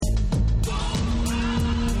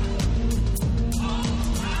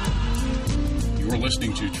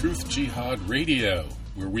listening to Truth Jihad Radio,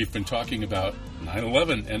 where we've been talking about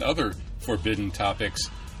 9/11 and other forbidden topics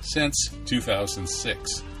since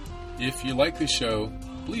 2006. If you like the show,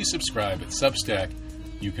 please subscribe at Substack.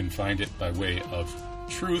 You can find it by way of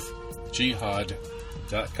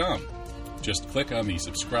truthjihad.com. Just click on the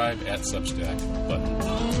subscribe at Substack button.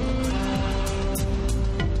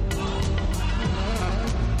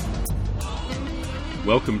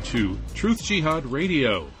 Welcome to Truth Jihad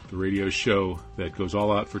Radio, the radio show that goes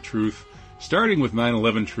all out for truth, starting with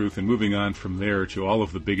 9/11 truth and moving on from there to all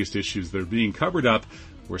of the biggest issues that are being covered up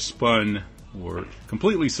or spun or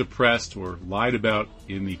completely suppressed or lied about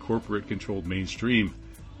in the corporate-controlled mainstream.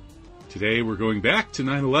 Today we're going back to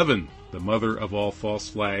 9/11, the mother of all false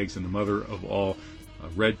flags and the mother of all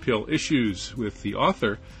red pill issues, with the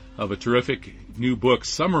author of a terrific new book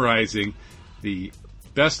summarizing the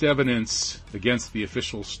best evidence against the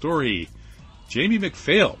official story. Jamie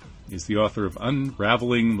Macphail is the author of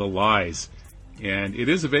Unraveling the Lies, and it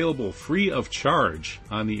is available free of charge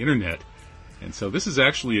on the internet. And so this is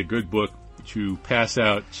actually a good book to pass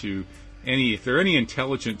out to if there are any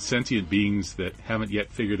intelligent, sentient beings that haven't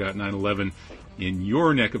yet figured out 9/11 in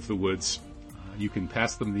your neck of the woods. You can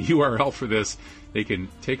pass them the URL for this. They can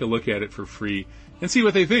take a look at it for free and see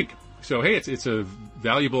what they think. So, hey, it's a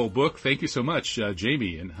valuable book. Thank you so much,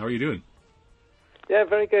 Jamie. And how are you doing? Yeah,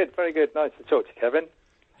 very good, very good. Nice to talk to you, Kevin.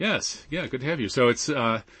 Yes, yeah, good to have you. So it's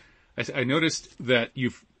I noticed that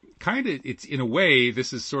you've it's in a way,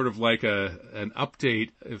 this is sort of like an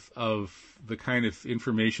update of the kind of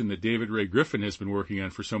information that David Ray Griffin has been working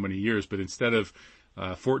on for so many years, but instead of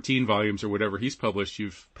 14 volumes or whatever he's published,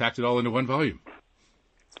 you've packed it all into one volume.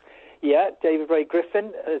 Yeah, David Ray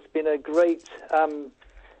Griffin has been a great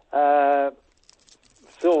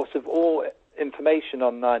source of all information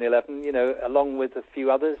on 9/11, along with a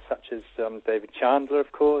few others, such as David Chandler,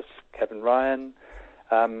 of course, Kevin Ryan,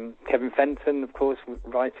 Kevin Fenton, of course,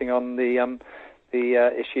 writing on the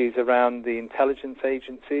issues around the intelligence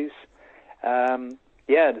agencies.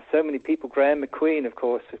 There's so many people. Graham McQueen, of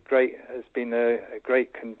course, has been a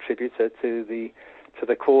great contributor to the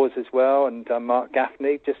cause as well, and Mark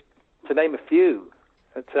Gaffney, just to name a few.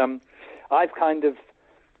 But I've kind of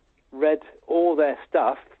read all their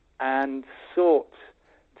stuff and sought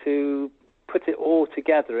to put it all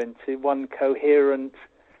together into one coherent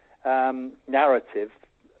narrative,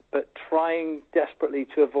 but trying desperately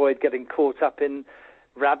to avoid getting caught up in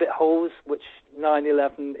rabbit holes, which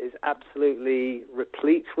 9/11 is absolutely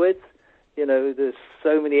replete with. There's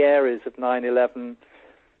so many areas of 9/11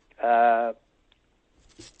 that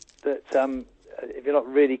if you're not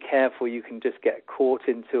really careful, you can just get caught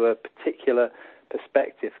into a particular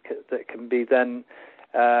perspective that can be then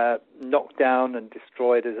knocked down and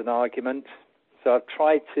destroyed as an argument. So I've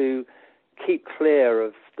tried to keep clear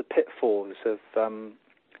of the pitfalls of, for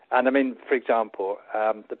example,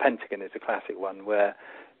 the Pentagon is a classic one where,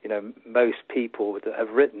 most people that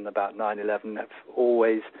have written about 9/11 have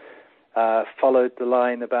always followed the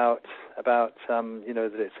line about that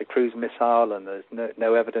it's a cruise missile and there's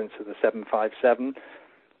no evidence of the 757.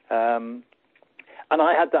 And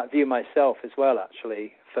I had that view myself as well,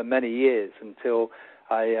 actually, for many years until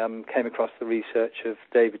I came across the research of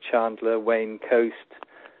David Chandler, Wayne Coast,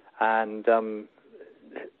 and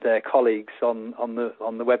their colleagues on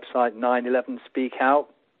the website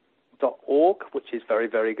 911speakout.org, which is very,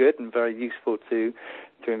 very good and very useful to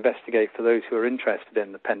investigate for those who are interested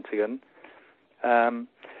in the Pentagon.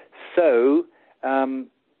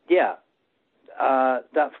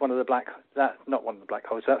 That's one of the not one of the black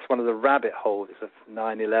holes. That's one of the rabbit holes of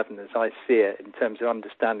 9/11, as I see it, in terms of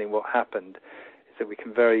understanding what happened. Is that we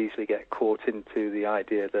can very easily get caught into the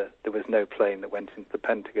idea that there was no plane that went into the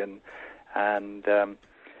Pentagon, and the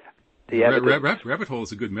evidence. Rabbit hole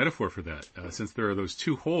is a good metaphor for that, since there are those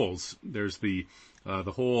two holes. There's the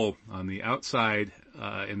hole on the outside,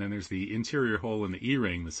 and then there's the interior hole in the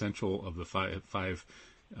E-ring, the central of the five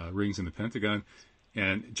rings in the Pentagon.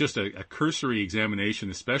 And just a cursory examination,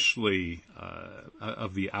 especially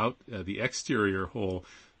of the exterior hole,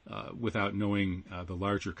 without knowing the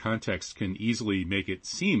larger context, can easily make it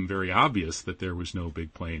seem very obvious that there was no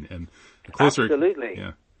big plane. And the closer, absolutely,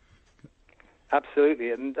 yeah,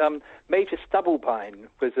 absolutely. And Major Stubblebine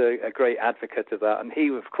was a great advocate of that, and he,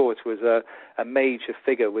 of course, was a major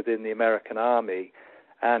figure within the American Army.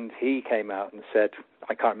 And he came out and said,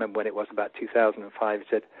 I can't remember when it was, about 2005. He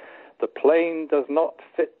said, "The plane does not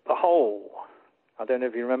fit the hole." I don't know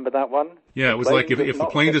if you remember that one. Yeah, it was like, if the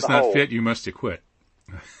plane does not fit, you must acquit.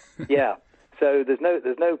 Yeah, so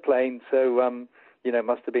there's no plane, so it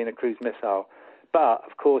must have been a cruise missile. But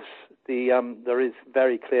of course, there is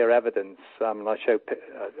very clear evidence. And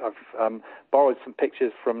I've borrowed some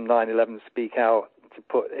pictures from 9/11 Speak Out to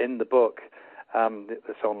put in the book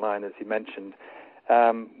that's online, as you mentioned,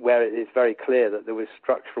 where it is very clear that there was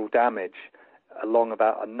structural damage along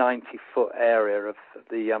about a 90-foot area of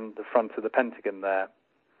the front of the Pentagon there,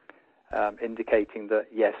 indicating that,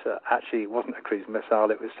 yes, actually it wasn't a cruise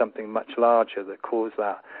missile, it was something much larger that caused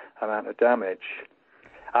that amount of damage.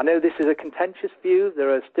 I know this is a contentious view. There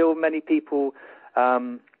are still many people,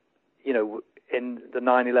 in the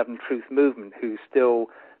 9/11 truth movement who still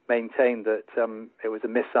maintain that it was a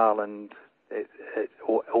missile and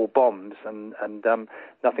or bombs and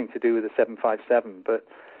nothing to do with the 757. But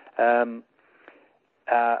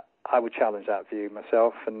I would challenge that view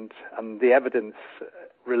myself, and the evidence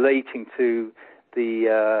relating to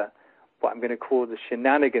the what I'm going to call the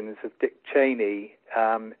shenanigans of Dick Cheney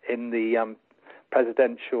in the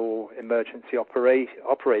Presidential Emergency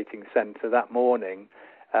Operating Center that morning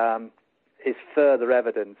is further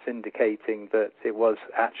evidence indicating that it was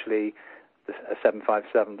actually a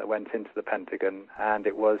 757 that went into the Pentagon, and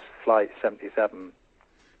it was Flight 77.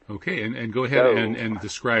 Okay, and go ahead and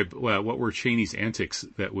describe what were Cheney's antics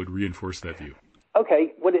that would reinforce that view.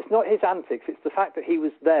 Okay, well, it's not his antics, it's the fact that he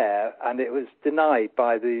was there, and it was denied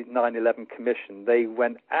by the 9/11 Commission. They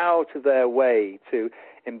went out of their way to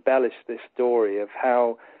embellish this story of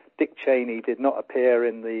how Dick Cheney did not appear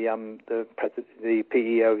in the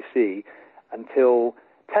PEOC until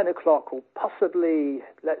 10 o'clock, or possibly,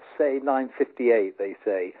 let's say, 9:58, they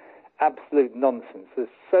say. Absolute nonsense. There's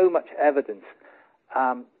so much evidence.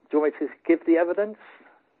 Do you want me to give the evidence?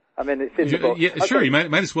 I mean, it's in the book. Yeah, okay. Sure. You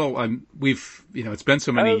might as well. It's been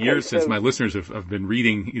so many years since my listeners have been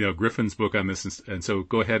reading, Griffin's book on this, and so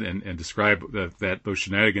go ahead and describe those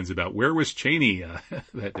shenanigans about where was Cheney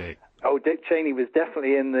that day. Oh, Dick Cheney was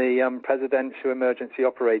definitely in the Presidential Emergency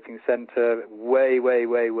Operating Center way, way,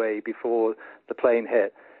 way, way before the plane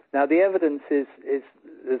hit. Now, the evidence is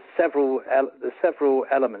there's several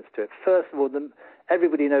elements to it. First of all,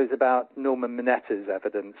 everybody knows about Norman Minetta's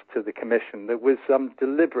evidence to the commission that was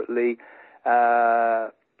deliberately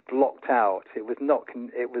blocked out. It was not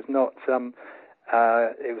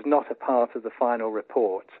a part of the final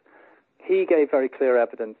report. He gave very clear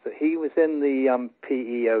evidence that he was in the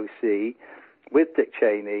PEOC with Dick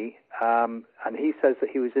Cheney, and he says that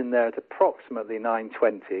he was in there at approximately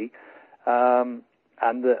 9:20,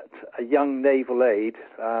 and that a young naval aide,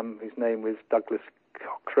 whose name was Douglas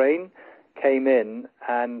Cochrane, came in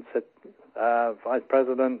and said, Mr.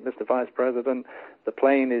 Vice President, the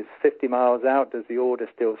plane is 50 miles out. Does the order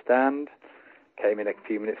still stand? Came in a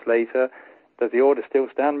few minutes later. Does the order still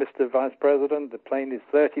stand, Mr. Vice President? The plane is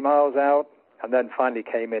 30 miles out. And then finally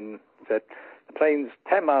came in and said, the plane's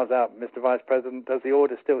 10 miles out, Mr. Vice President. Does the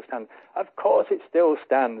order still stand? Of course it still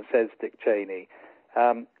stands, says Dick Cheney,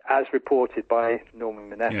 as reported by Norman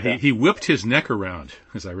Minetta. Yeah, he whipped his neck around,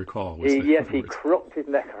 as I recall. He cropped his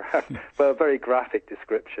neck around. Well, a very graphic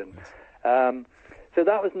description. So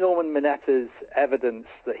that was Norman Minetta's evidence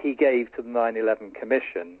that he gave to the 9/11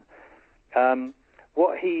 Commission.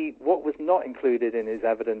 What was not included in his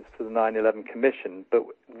evidence to the 9/11 Commission, but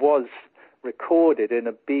was recorded in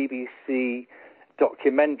a BBC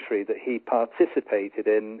documentary that he participated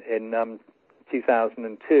in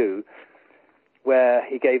 2002, where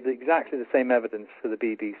he gave exactly the same evidence for the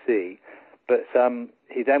BBC, but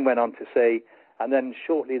he then went on to say, and then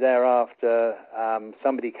shortly thereafter,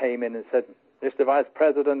 somebody came in and said, Mr. Vice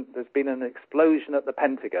President, there's been an explosion at the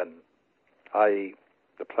Pentagon, i.e.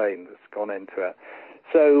 the plane that's gone into it.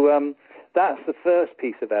 So that's the first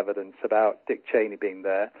piece of evidence about Dick Cheney being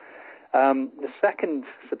there. The second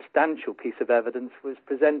substantial piece of evidence was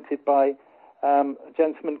presented by a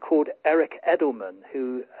gentleman called Eric Edelman,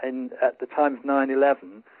 who at the time of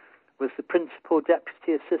 9/11 was the principal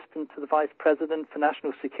deputy assistant to the Vice President for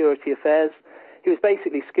National Security Affairs. He was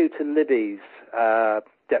basically Scooter Libby's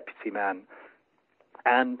deputy man.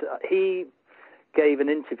 And he gave an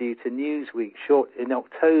interview to Newsweek in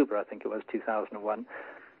October, I think it was, 2001,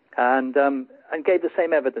 and gave the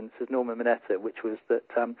same evidence as Norman Minetta, which was that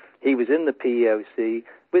he was in the PEOC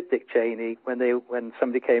with Dick Cheney when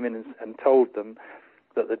somebody came in and told them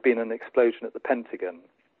that there'd been an explosion at the Pentagon.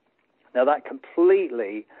 Now, that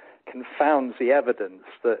completely confounds the evidence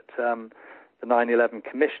that the 9/11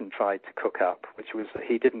 Commission tried to cook up, which was that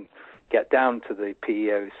he didn't get down to the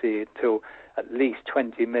PEOC until at least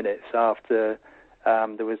 20 minutes after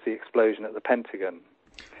there was the explosion at the Pentagon.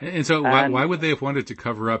 And so why would they have wanted to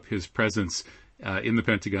cover up his presence in the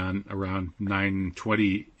Pentagon around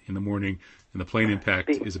 9:20 in the morning, and the plane impact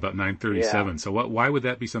is about 9:37? Yeah. So why would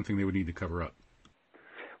that be something they would need to cover up?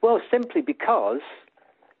 Well, simply because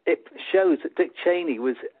it shows that Dick Cheney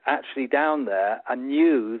was actually down there and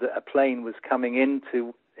knew that a plane was coming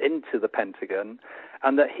into the Pentagon,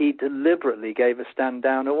 and that he deliberately gave a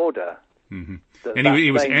stand-down order. Mm-hmm. And he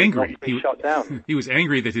was angry. He shot down. He was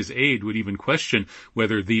angry that his aide would even question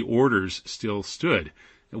whether the orders still stood.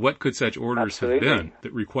 What could such orders have been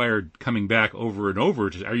that required coming back over and over?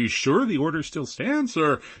 Are you sure the orders still stand,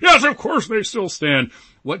 sir? Yes, of course they still stand.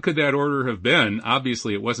 What could that order have been?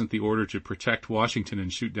 Obviously, it wasn't the order to protect Washington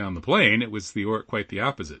and shoot down the plane. It was quite the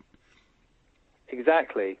opposite.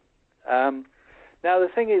 Exactly. Now, the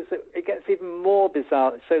thing is that it gets even more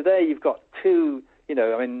bizarre. So there you've got two,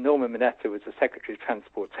 Norman Mineta was the Secretary of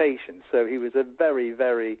Transportation, so he was a very,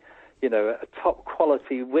 very, a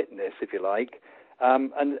top-quality witness, if you like.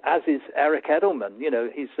 And as is Eric Edelman,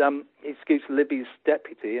 he's Scooter Libby's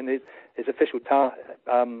deputy, and his official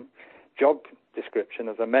job description,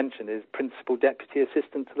 as I mentioned, is Principal Deputy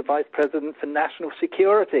Assistant to the Vice President for National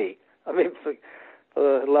Security. I mean, for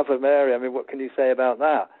the love of Mary, what can you say about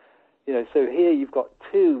that? So here you've got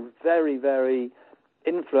two very, very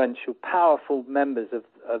influential, powerful members of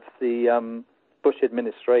the Bush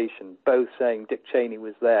administration, both saying Dick Cheney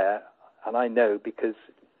was there, and I know because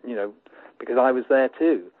I was there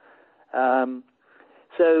too. But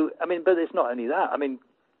it's not only that.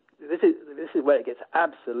 This is where it gets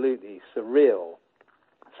absolutely surreal.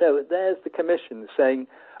 So there's the commission saying,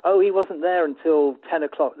 oh, he wasn't there until 10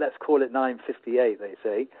 o'clock, let's call it 9:58, they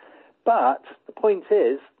say. But the point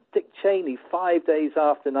is, Dick Cheney, 5 days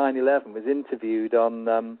after 9/11, was interviewed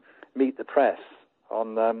on Meet the Press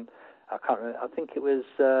on, I can't remember, I think it was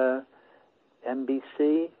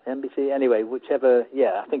NBC, anyway, whichever,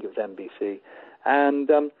 I think it was NBC.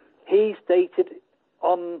 And he stated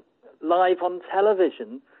live on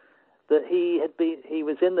television that he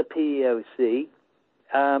was in the PEOC,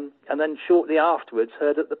 and then shortly afterwards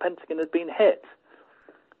heard that the Pentagon had been hit.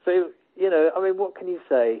 So, what can you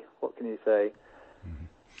say?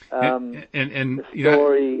 And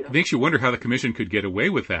it makes you wonder how the commission could get away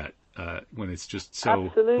with that when it's just so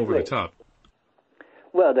Absolutely. Over the top.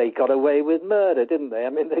 Well, they got away with murder, didn't they?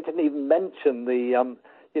 They didn't even mention the,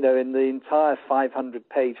 in the entire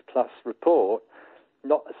 500-page plus report,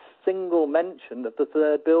 not a single mention of the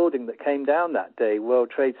third building that came down that day, World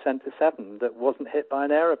Trade Center 7, that wasn't hit by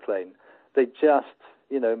an aeroplane. They just,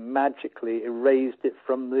 magically erased it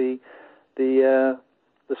from the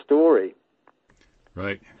story.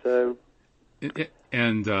 Right. So,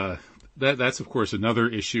 and that's of course another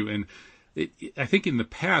issue. And I think in the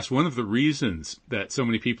past, one of the reasons that so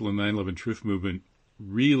many people in the 9/11 Truth Movement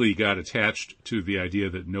really got attached to the idea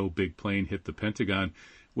that no big plane hit the Pentagon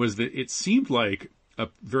was that it seemed like a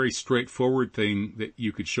very straightforward thing that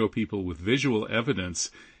you could show people with visual evidence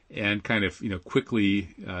and kind of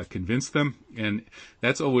quickly convince them. And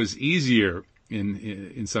that's always easier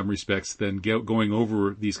in some respects than going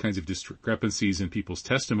over these kinds of discrepancies in people's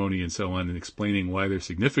testimony and so on and explaining why they're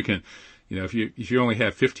significant. If you only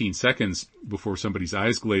have 15 seconds before somebody's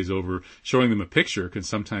eyes glaze over, showing them a picture can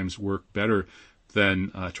sometimes work better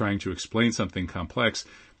than trying to explain something complex.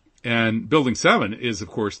 And Building 7 is, of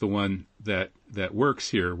course, the one that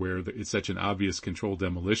works here, where it's such an obvious controlled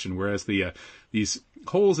demolition, whereas these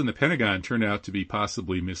holes in the Pentagon turn out to be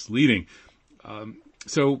possibly misleading.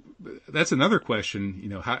 So that's another question.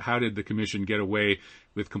 How did the commission get away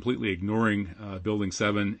with completely ignoring Building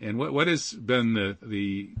 7? And what has been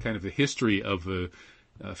the kind of the history of the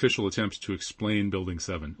official attempts to explain Building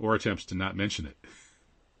 7, or attempts to not mention it?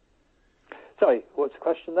 Sorry, what's the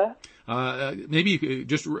question there? Maybe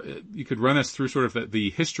you could run us through sort of the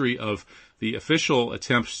history of the official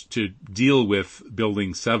attempts to deal with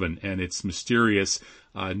Building 7 and its mysterious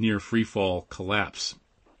near freefall collapse.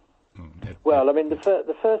 Well,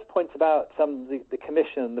 the first point about the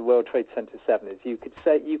Commission and the World Trade Center 7 is you could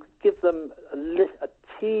give them a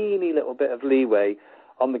teeny little bit of leeway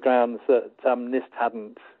on the grounds that NIST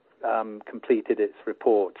hadn't completed its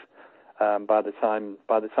report by the time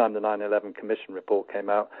the 9/11 Commission report came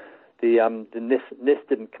out. The NIST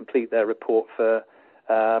didn't complete their report for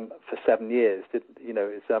 7 years. They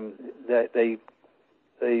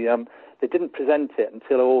didn't present it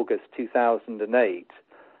until August 2008.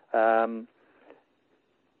 7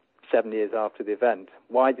 years after the event.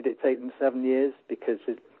 Why did it take them 7 years? Because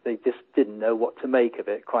they just didn't know what to make of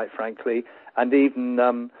it, quite frankly. And even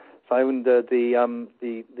Saunda, the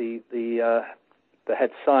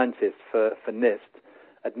head scientist for NIST,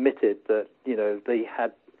 admitted that they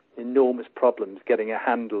had enormous problems getting a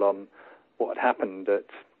handle on what had happened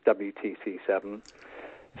at WTC 7.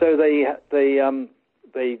 So they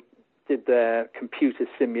did their computer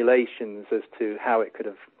simulations as to how it could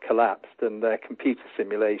have collapsed, and their computer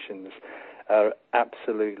simulations are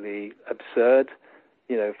absolutely absurd.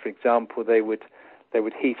 For example, they would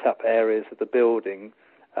heat up areas of the building,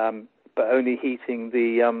 but only heating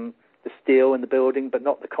the steel in the building, but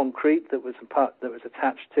not the concrete that was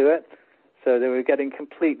attached to it. So they were getting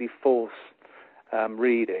completely false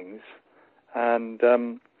readings, and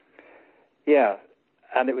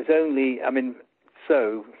and it was only,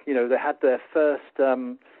 so they had their first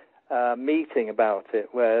meeting about it,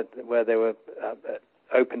 where they were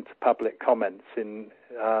open to public comments in,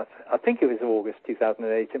 I think it was August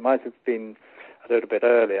 2008. It might have been a little bit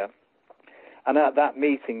earlier. And at that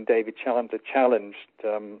meeting, David Chandler challenged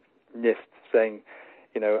NIST, saying,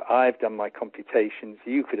 I've done my computations,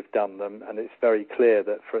 you could have done them, and it's very clear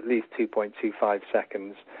that for at least 2.25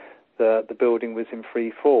 seconds, the building was in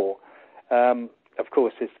free fall. Of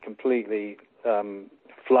course, this completely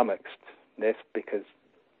flummoxed NIST, because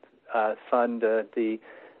Sander, the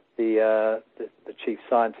chief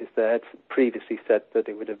scientist there, had previously said that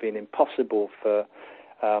it would have been impossible for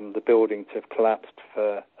the building to have collapsed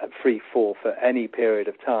at free fall for any period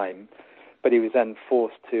of time, but he was then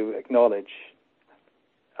forced to acknowledge,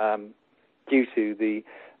 due to the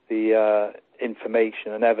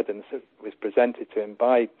information and evidence that was presented to him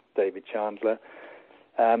by David Chandler,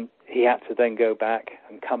 he had to then go back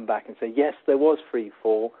and come back and say, yes, there was free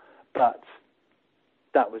fall, but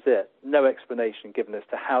that was it. No explanation given as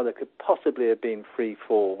to how there could possibly have been free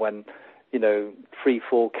fall when, free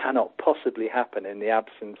fall cannot possibly happen in the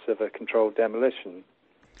absence of a controlled demolition.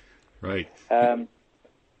 Right.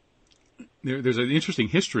 There's an interesting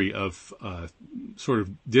history of sort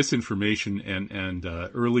of disinformation and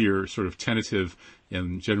earlier sort of tentative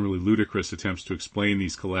and generally ludicrous attempts to explain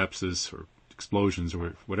these collapses or explosions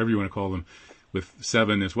or whatever you want to call them with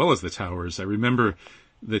 7 as well as the towers. I remember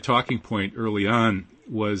the talking point early on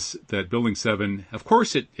was that Building 7, of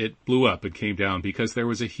course it blew up and came down because there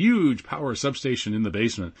was a huge power substation in the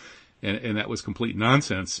basement, and that was complete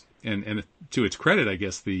nonsense. And to its credit, I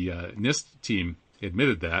guess the NIST team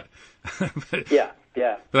admitted that.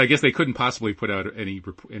 But I guess they couldn't possibly put out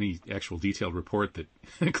any actual detailed report that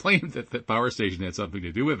claimed that the power station had something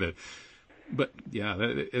to do with it. But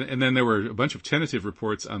and then there were a bunch of tentative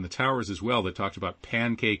reports on the towers as well that talked about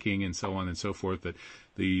pancaking and so on and so forth. That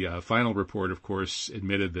the final report, of course,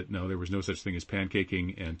 admitted that no, there was no such thing as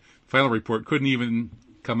pancaking, and the final report couldn't even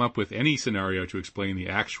come up with any scenario to explain the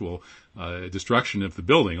actual destruction of the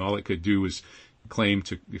building. All it could do was claim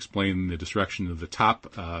to explain the destruction of the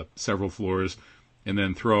top several floors, and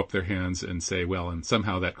then throw up their hands and say, well, and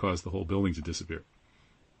somehow that caused the whole building to disappear.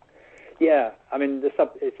 Yeah,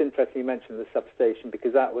 it's interesting you mentioned the substation,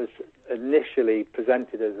 because that was initially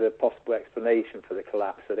presented as a possible explanation for the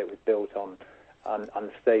collapse, that it was built on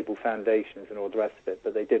unstable foundations and all the rest of it,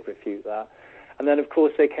 but they did refute that. And then, of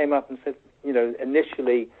course, they came up and said,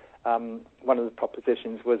 initially one of the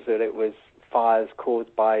propositions was that it was fires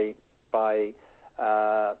caused by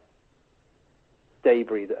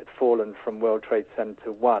debris that had fallen from World Trade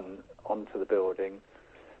Center 1 onto the building.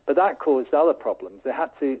 But that caused other problems.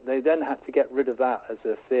 They then had to get rid of that as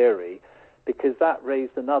a theory, because that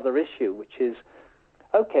raised another issue, which is,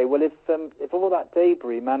 okay, well, if all that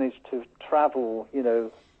debris managed to travel,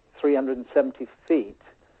 370 feet,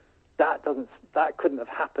 that couldn't have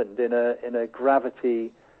happened in a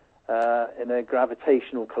gravitational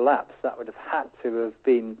collapse. That would have had to have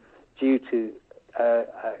been due to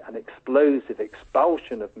an explosive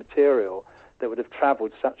expulsion of material that would have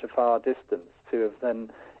traveled such a far distance to have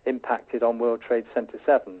then impacted on World Trade Center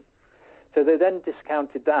 7. So they then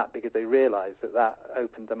discounted that, because they realized that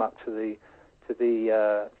opened them up to the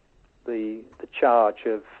charge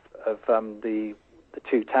of the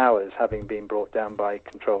 2 towers having been brought down by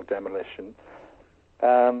controlled demolition.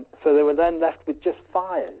 So they were then left with just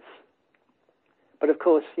fires. But of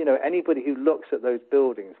course, anybody who looks at those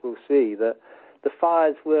buildings will see that the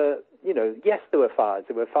fires were, yes, there were fires.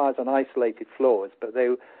 There were fires on isolated floors, but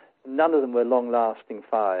none of them were long-lasting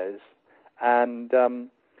fires, and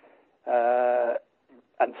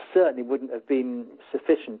certainly wouldn't have been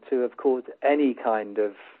sufficient to have caused any kind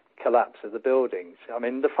of collapse of the buildings.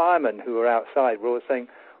 The firemen who were outside were all saying,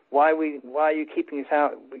 why are you keeping us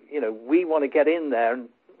out? We want to get in there and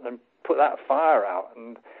put that fire out.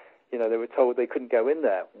 And, they were told they couldn't go in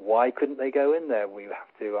there. Why couldn't they go in there? We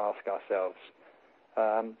have to ask ourselves.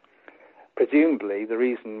 Presumably the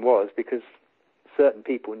reason was because certain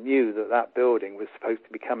people knew that building was supposed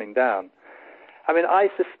to be coming down. I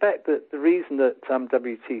suspect that the reason that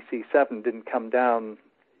WTC-7 didn't come down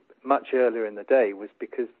much earlier in the day was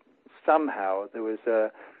because somehow there was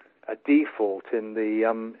a default in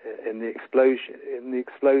the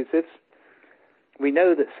explosives. We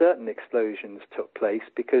know that certain explosions took place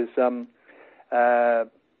because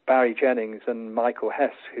Barry Jennings and Michael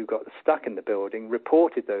Hess, who got stuck in the building,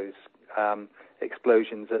 reported those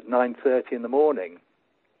explosions at 9:30 in the morning.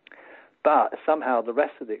 But somehow the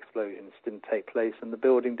rest of the explosions didn't take place and the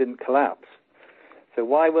building didn't collapse. So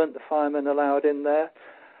why weren't the firemen allowed in there?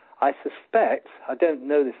 I suspect, I don't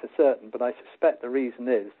know this for certain, but I suspect the reason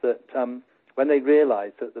is that when they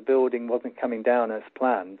realized that the building wasn't coming down as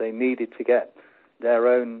planned, they needed to get their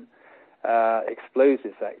own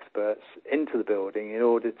explosives experts into the building in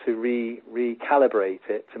order to recalibrate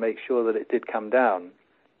it to make sure that it did come down.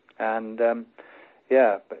 And,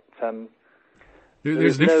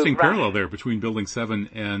 there's an interesting parallel there between Building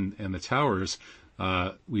 7 and the towers.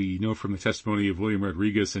 We know from the testimony of William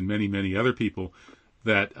Rodriguez and many, many other people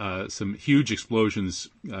that some huge explosions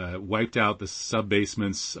wiped out the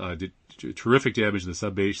sub-basements, did terrific damage to the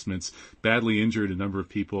sub-basements, badly injured a number of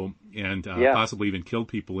people, and possibly even killed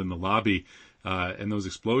people in the lobby. And those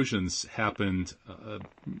explosions happened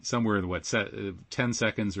somewhere in 10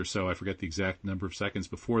 seconds or so. I forget the exact number of seconds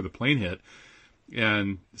before the plane hit.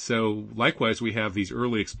 And so, likewise, we have these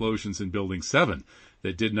early explosions in Building 7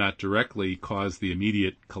 that did not directly cause the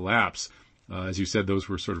immediate collapse. As you said, those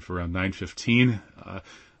were sort of around 9:15,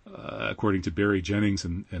 according to Barry Jennings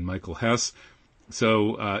and Michael Hess.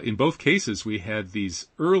 So in both cases, we had these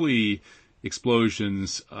early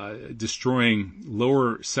explosions destroying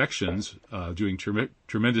lower sections, doing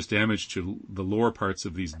tremendous damage to the lower parts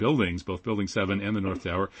of these buildings, both Building 7 and the North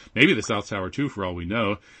Tower, maybe the South Tower too, for all we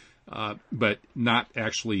know, but not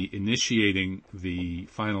actually initiating the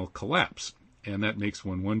final collapse. And that makes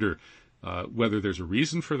one wonder whether there's a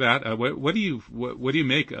reason for that. What do you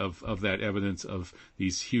make of that evidence of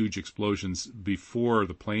these huge explosions before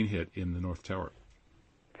the plane hit in the North Tower?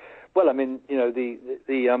 Well, I mean, you know, the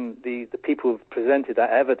people who've presented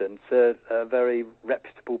that evidence are very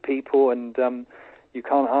reputable people, and you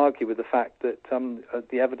can't argue with the fact that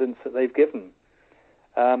the evidence that they've given.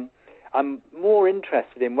 I'm more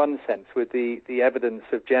interested, in one sense, with the evidence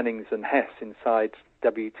of Jennings and Hess inside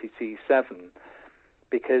WTC 7,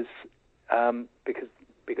 because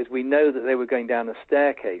we know that they were going down a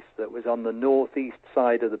staircase that was on the northeast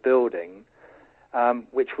side of the building,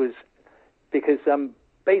 which was because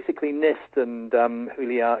basically NIST and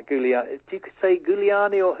Giuliani, do you say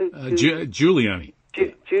Giuliani or who? Giuliani.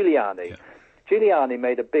 Giuliani. Yeah. Giuliani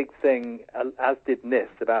made a big thing, as did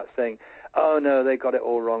NIST, about saying, "Oh no, they got it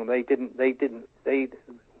all wrong. They didn't.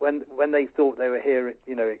 When they thought they were hearing,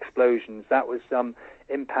 explosions, that was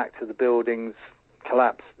impact of the building's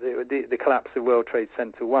collapse, the collapse of World Trade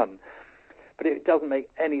Center 1." But it doesn't make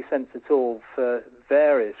any sense at all for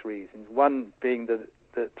various reasons. One being that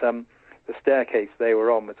the staircase they were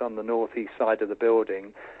on was on the northeast side of the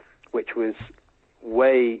building, which was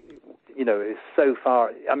way, is so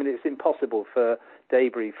far. I mean, it's impossible for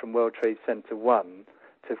debris from World Trade Center 1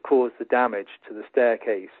 to have caused the damage to the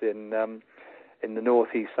staircase in the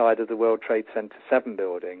northeast side of the World Trade Center 7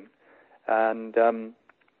 building, and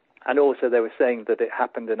also they were saying that it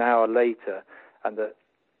happened an hour later, and that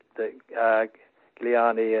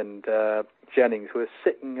Giuliani and Jennings were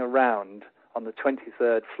sitting around on the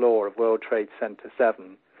 23rd floor of World Trade Center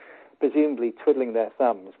 7, presumably twiddling their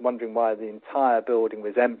thumbs, wondering why the entire building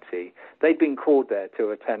was empty. They'd been called there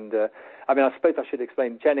to attend. I suppose I should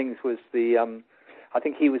explain. Jennings was I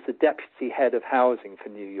think he was the deputy head of housing for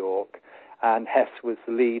New York, and Hess was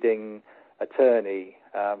the leading attorney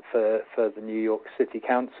for the New York City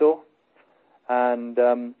Council. And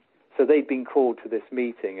so they'd been called to this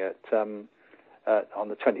meeting on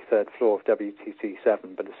the 23rd floor of WTC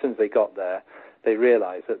 7, but as soon as they got there, they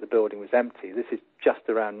realized that the building was empty. This is just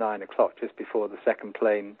around 9 o'clock, just before the second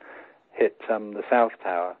plane hit the South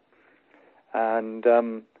Tower. And,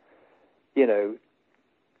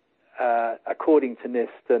 according to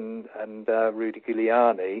NIST and Rudy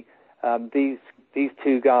Giuliani, these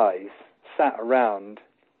two guys sat around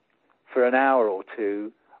for an hour or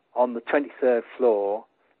two on the 23rd floor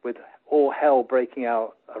with all hell breaking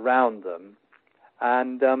out around them,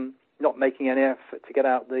 and not making any effort to get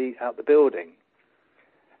out the building.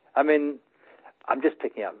 I mean, I'm just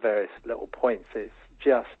picking up various little points. It's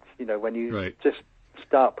just, when you just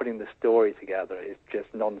start putting the story together, it's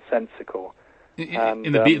just nonsensical. And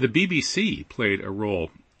the BBC played a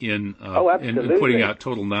role in putting out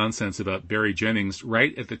total nonsense about Barry Jennings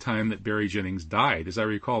right at the time that Barry Jennings died. As I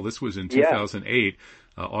recall, this was in 2008,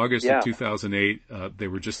 August of 2008.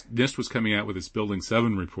 NIST was coming out with its Building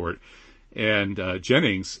 7 report. And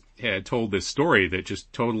Jennings had told this story that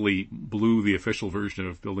just totally blew the official version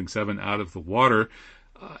of Building 7 out of the water.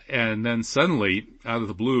 And then suddenly, out of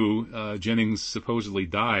the blue, Jennings supposedly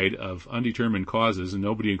died of undetermined causes, and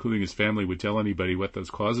nobody, including his family, would tell anybody what those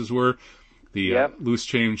causes were. The loose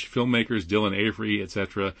change filmmakers, Dylan Avery,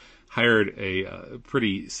 etc., hired a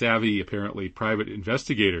pretty savvy, apparently, private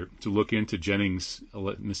investigator to look into Jennings'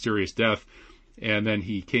 mysterious death. And then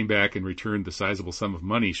he came back and returned the sizable sum of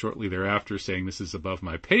money shortly thereafter, saying, "This is above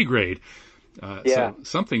my pay grade." So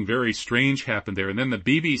something very strange happened there. And then the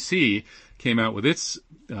BBC came out with its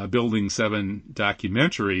Building 7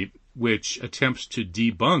 documentary, which attempts to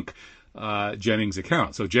debunk Jennings'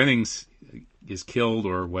 account. So Jennings is killed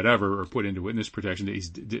or whatever, or put into witness protection.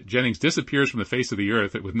 Jennings disappears from the face of the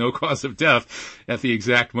earth with no cause of death at the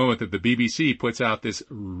exact moment that the BBC puts out this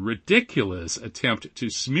ridiculous attempt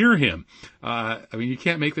to smear him. I mean, you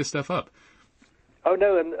can't make this stuff up. Oh,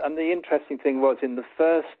 no, and the interesting thing was, in the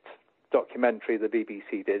first documentary the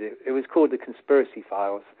BBC did, it was called The Conspiracy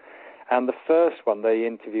Files, and the first one they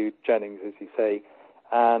interviewed Jennings, as you say,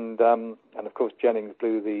 and of course Jennings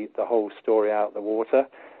blew the whole story out of the water.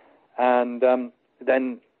 And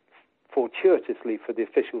then, fortuitously for the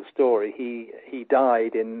official story, he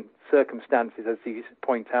died in circumstances, as you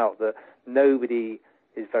point out, that nobody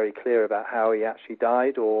is very clear about how he actually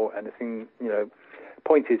died or anything.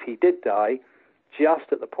 Point is, he did die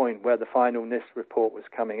just at the point where the final NIST report was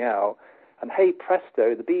coming out. And hey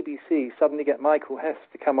presto, the BBC suddenly get Michael Hess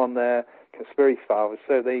to come on their Conspiracy Files.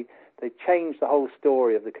 So they changed the whole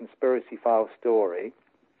story of the Conspiracy Files story,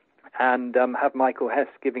 and have Michael Hess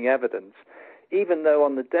giving evidence, even though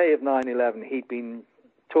on the day of 9/11 he'd been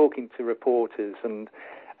talking to reporters and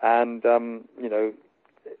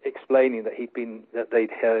explaining that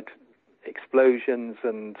they'd heard explosions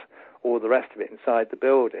and all the rest of it inside the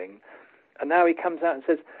building. And now he comes out and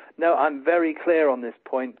says, "No, I'm very clear on this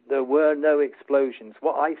point. There were no explosions.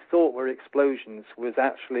 What I thought were explosions was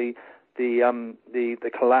actually the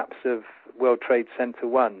collapse of World Trade Center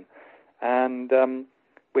 1, and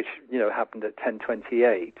which happened at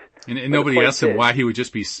 10:28." And nobody asked him why he would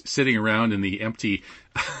just be sitting around in the empty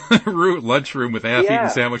lunchroom with half-eaten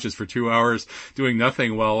sandwiches for 2 hours, doing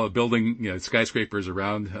nothing while building skyscrapers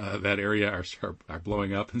around that area are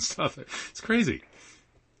blowing up and stuff. It's crazy.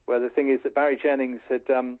 Well, the thing is that Barry Jennings had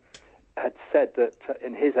said that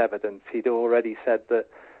in his evidence, he'd already said that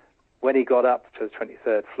when he got up to the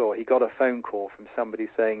 23rd floor, he got a phone call from somebody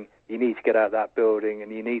saying, "You need to get out of that building,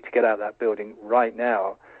 and you need to get out of that building right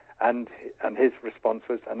now." And his response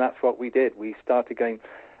was, "And that's what we did. We started going."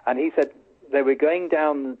 And he said they were going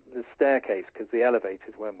down the staircase because the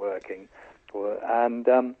elevators weren't working, and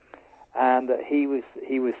he was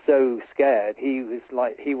so scared. He was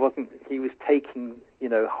taking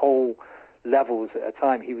whole levels at a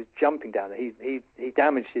time. He was jumping down. He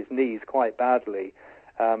damaged his knees quite badly.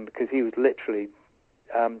 Because he was literally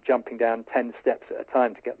jumping down 10 steps at a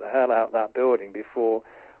time to get the hell out of that building before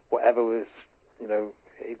whatever was,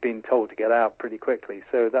 he'd been told to get out pretty quickly.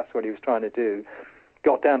 So that's what he was trying to do.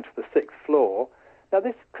 Got down to the 6th floor. Now,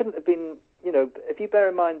 this couldn't have been, if you bear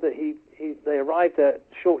in mind that they arrived there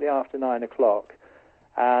shortly after 9 o'clock,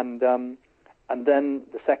 and then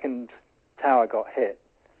the second tower got hit.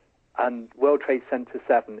 And World Trade Center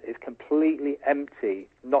 7 is completely empty,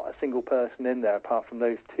 not a single person in there apart from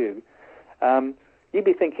those two. You'd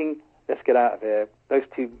be thinking, let's get out of here. Those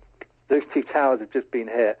two towers have just been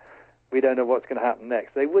hit. We don't know what's going to happen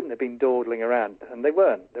next. They wouldn't have been dawdling around, and they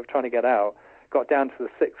weren't. They were trying to get out. Got down to the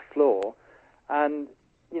 6th floor, and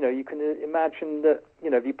you can imagine that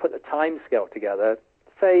if you put the time scale together,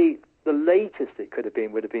 say the latest it could have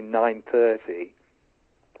been would have been 9:30,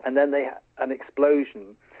 and then an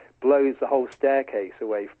explosion blows the whole staircase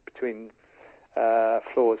away between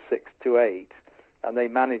floors 6 to 8, and they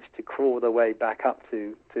manage to crawl their way back up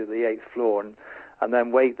to the 8th floor and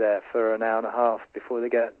then wait there for an hour and a half before they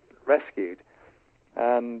get rescued.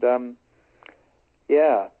 And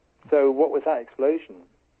so what was that explosion?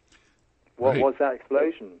 What was that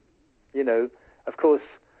explosion? Of course,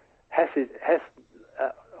 Hess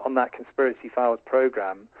on that Conspiracy Files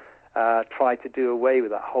program tried to do away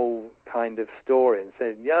with that whole kind of story and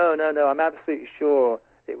said, no, I'm absolutely sure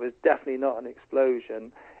it was definitely not an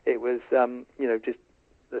explosion. It was, just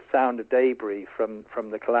the sound of debris from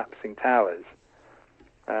the collapsing towers.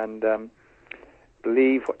 And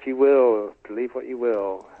believe what you will.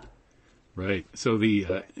 Right. So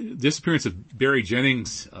the disappearance of Barry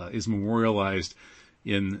Jennings is memorialized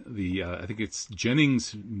in the, I think it's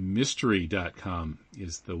JenningsMystery.com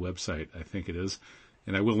is the website, I think it is.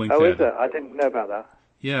 And I will link that. Oh, is it? I didn't know about that.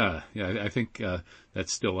 Yeah, I think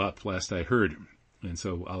that's still up, last I heard. And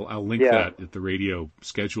so I'll link that at the radio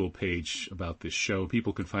schedule page about this show.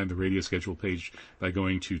 People can find the radio schedule page by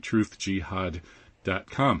going to truthjihad.com.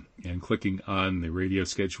 unravelingthetheliestory.com and clicking on the radio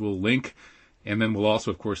schedule link. And then we'll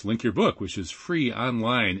also, of course, link your book, which is free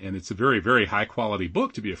online, and it's a very, very high-quality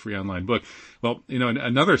book to be a free online book. Well,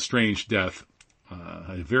 another strange death,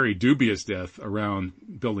 a very dubious death around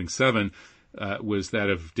Building 7 was that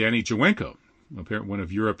of Danny Jawenko, apparently one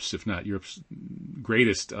of Europe's, if not Europe's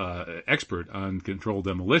greatest expert on controlled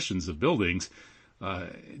demolitions of buildings.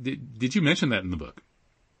 Did you mention that in the book?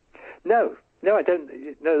 No, I don't.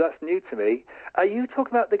 No, that's new to me. Are you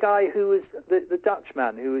talking about the guy who was the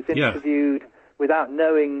Dutchman who was interviewed without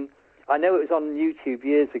knowing? I know it was on YouTube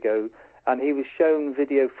years ago, and he was shown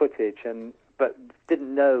video footage, but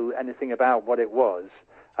didn't know anything about what it was,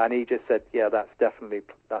 and he just said, "Yeah, that's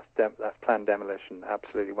planned demolition,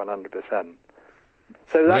 absolutely 100%."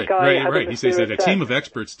 So that guy had right. He says that a team of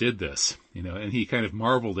experts did this, and he kind of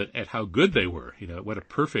marveled at how good they were. What a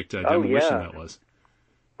perfect demolition that was.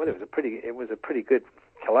 Well, it was a pretty good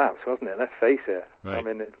collapse, wasn't it? Let's face it. Right. I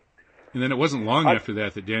mean, and then it wasn't long after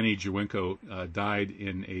that Danny Jawenko died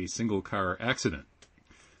in a single-car accident.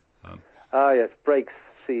 Yes, brakes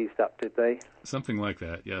seized up, did they? Something like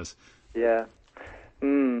that, yes. Yeah.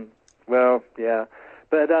 Well, yeah.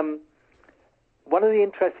 But one of the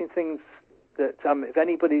interesting things that, if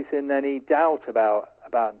anybody's in any doubt about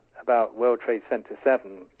World Trade Center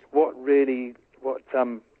 7, what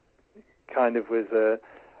kind of was a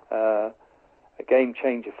game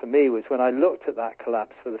changer for me was when I looked at that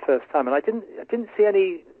collapse for the first time, and I didn't see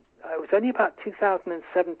any. It was only about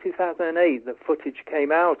 2007, 2008 that footage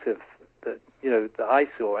came out of that I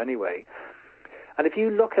saw anyway. And if you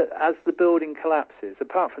look at as the building collapses,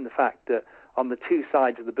 apart from the fact that on the two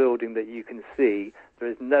sides of the building that you can see, there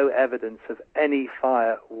is no evidence of any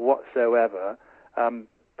fire whatsoever,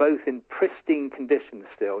 both in pristine condition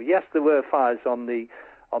still. Yes, there were fires on the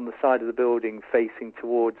side of the building facing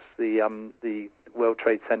towards the World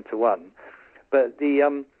Trade Center 1, but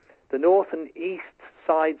the north and east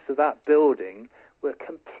sides of that building were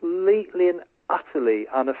completely and utterly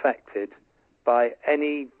unaffected by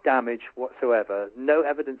any damage whatsoever. No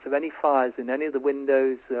evidence of any fires in any of the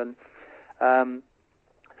windows,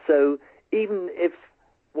 so even if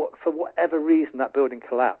for whatever reason that building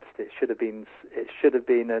collapsed, it should have been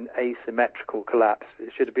an asymmetrical collapse.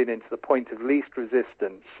 It should have been into the point of least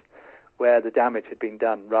resistance where the damage had been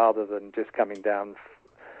done, rather than just coming down.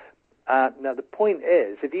 Now the point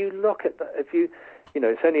is, if you look at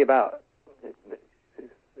it's only about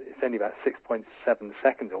 6.7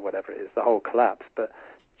 seconds or whatever it is, the whole collapse. But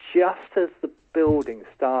just as the building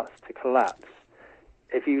starts to collapse,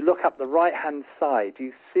 if you look up the right-hand side,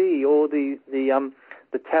 you see all the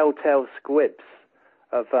telltale squibs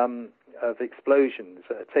of explosions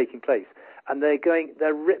that are taking place, and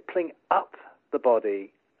they're rippling up the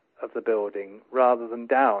body of the building rather than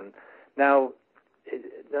down. Now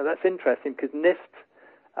that's interesting, because NIST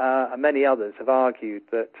and many others have argued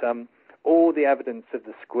that all the evidence of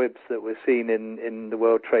the squibs that were seen in the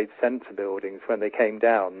World Trade Center buildings when they came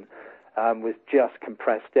down was just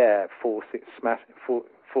compressed air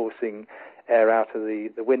forcing air out of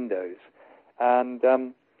the windows. And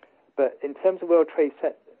but in terms of World Trade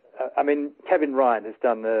Center, Kevin Ryan has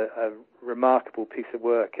done a remarkable piece of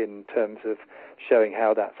work in terms of showing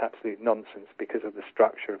how that's absolute nonsense because of the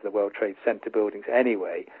structure of the World Trade Center buildings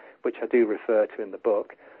anyway, which I do refer to in the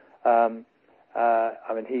book.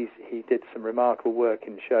 He did some remarkable work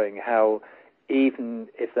in showing how even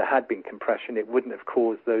if there had been compression, it wouldn't have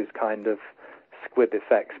caused those kind of squib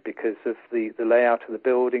effects because of the layout of the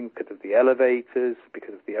building, because of the elevators,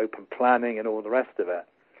 because of the open planning and all the rest of it.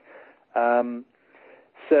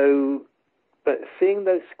 But seeing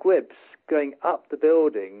those squibs going up the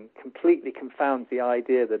building completely confounds the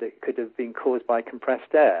idea that it could have been caused by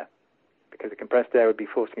compressed air, because the compressed air would be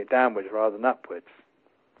forcing it downwards rather than upwards.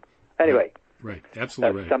 Anyway, right,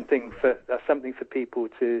 absolutely, that's something for people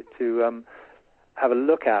to have a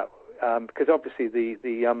look at, because obviously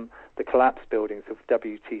the collapsed buildings of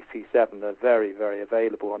WTC7 are very, very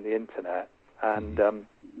available on the internet, and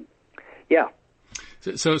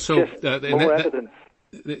more evidence.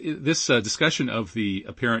 This discussion of the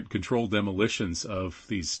apparent controlled demolitions of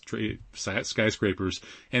these skyscrapers,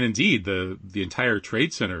 and indeed the entire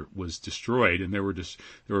trade center was destroyed, and there were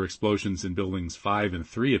explosions in buildings 5 and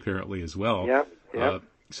 3 apparently as well. Yeah.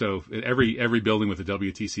 So every building with a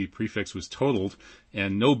WTC prefix was totaled,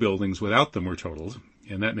 and no buildings without them were totaled.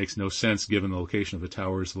 And that makes no sense given the location of the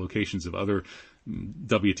towers, the locations of other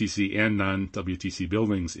WTC and non-WTC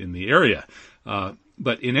buildings in the area.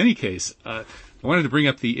 But in any case, I wanted to bring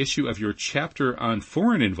up the issue of your chapter on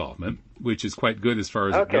foreign involvement, which is quite good as far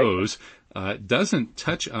as it goes. Doesn't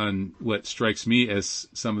touch on what strikes me as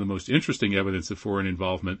some of the most interesting evidence of foreign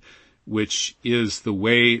involvement, which is the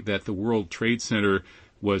way that the World Trade Center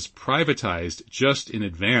was privatized just in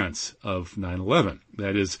advance of 9/11.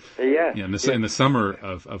 That is, in the summer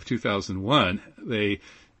of 2001, they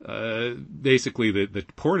basically the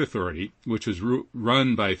Port Authority, which was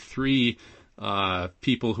run by three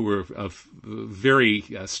people who were of very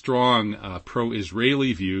strong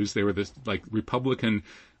pro-Israeli views. They were Republican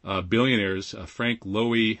billionaires, Frank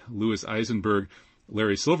Lowy, Louis Eisenberg,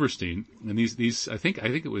 Larry Silverstein, and these I think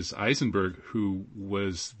it was Eisenberg who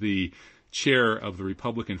was the chair of the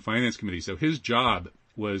Republican Finance Committee. So his job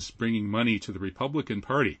was bringing money to the Republican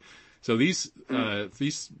Party. So these,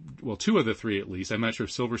 two of the three at least, I'm not sure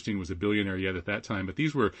if Silverstein was a billionaire yet at that time, but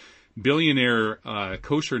these were billionaire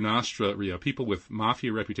kosher nostra, people with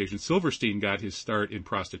mafia reputations. Silverstein got his start in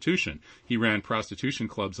prostitution. He ran prostitution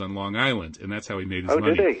clubs on Long Island, and that's how he made his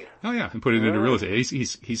money. Did he? Oh yeah, and put it into real estate.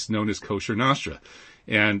 He's known as kosher nostra.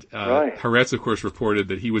 And Haaretz, of course, reported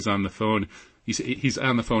that he was on the phone. He's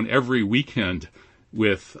on the phone every weekend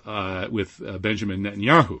with Benjamin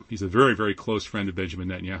Netanyahu. He's a very, very close friend of Benjamin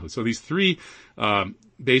Netanyahu. So these three,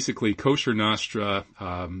 basically kosher nostra,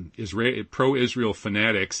 pro-Israel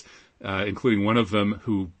fanatics, including one of them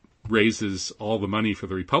who raises all the money for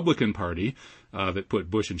the Republican Party, that put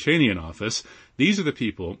Bush and Cheney in office. These are the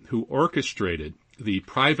people who orchestrated the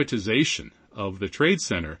privatization of the Trade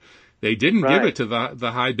Center. They didn't give it to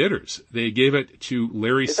the high bidders. They gave it to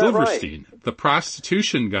Larry Silverstein, the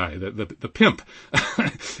prostitution guy, the pimp,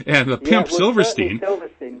 and the pimp Silverstein.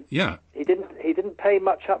 Yeah, he didn't pay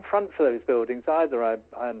much up front for those buildings either. I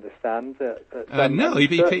understand. No, he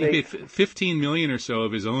paid $15 million or so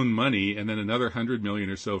of his own money, and then another $100 million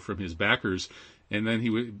or so from his backers. And then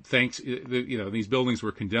these buildings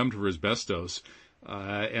were condemned for asbestos.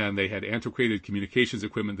 And they had antiquated communications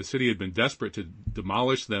equipment. The city had been desperate to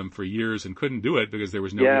demolish them for years and couldn't do it because there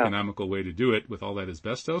was no economical way to do it with all that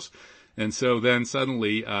asbestos. And so then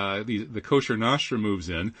suddenly the kosher nostra moves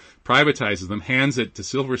in, privatizes them, hands it to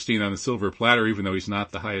Silverstein on a silver platter, even though he's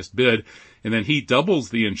not the highest bid, and then he doubles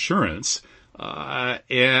the insurance.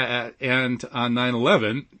 And on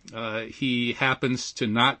 9/11, he happens to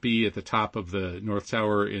not be at the top of the North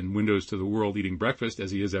Tower in Windows to the World eating breakfast,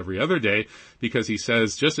 as he is every other day, because he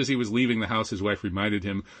says just as he was leaving the house, his wife reminded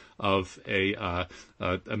him of a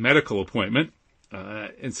medical appointment.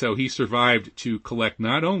 And so he survived to collect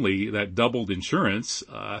not only that doubled insurance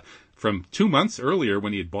from 2 months earlier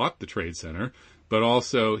when he had bought the Trade Center, but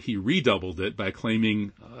also he redoubled it by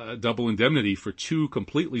claiming double indemnity for two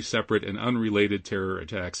completely separate and unrelated terror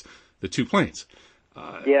attacks, the two planes.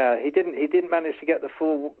 He didn't manage to get the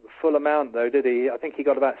full amount though, did he? I think he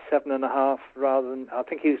got about 7.5 rather than. I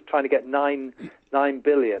think he was trying to get $9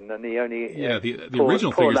 billion, and he only. The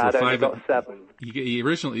original figures were $5. Got 7. The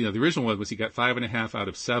original one was he got $5.5 out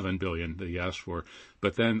of $7 billion that he asked for,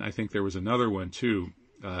 but then I think there was another one too.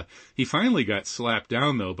 He finally got slapped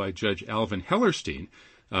down, though, by Judge Alvin Hellerstein,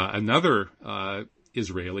 another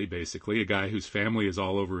Israeli, basically, a guy whose family is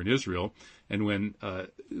all over in Israel. And when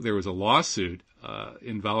there was a lawsuit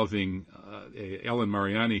involving Ellen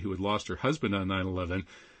Mariani, who had lost her husband on 9/11,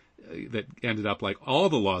 that ended up like all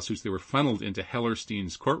the lawsuits, they were funneled into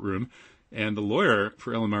Hellerstein's courtroom. And the lawyer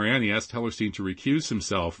for Ellen Mariani asked Hellerstein to recuse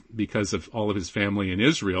himself because of all of his family in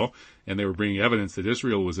Israel, and they were bringing evidence that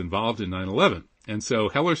Israel was involved in 9/11. And so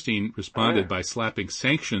Hellerstein responded by slapping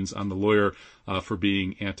sanctions on the lawyer for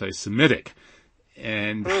being anti-Semitic.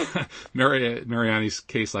 And Mariani's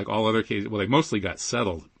case, like all other cases, well, they mostly got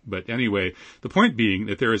settled. But anyway, the point being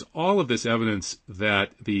that there is all of this evidence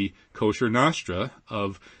that the kosher nostra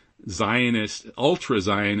of Zionist,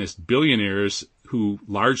 ultra-Zionist billionaires who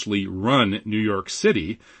largely run New York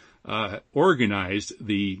City organized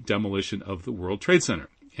the demolition of the World Trade Center.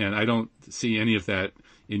 And I don't see any of that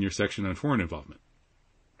in your section on foreign involvement.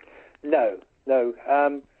 No.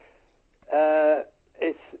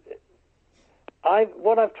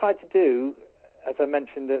 What I've tried to do, as I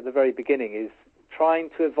mentioned at the very beginning, is trying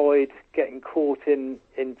to avoid getting caught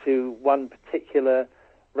into one particular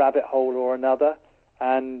rabbit hole or another.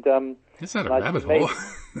 And it's not a rabbit hole.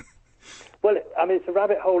 Well, I mean, it's a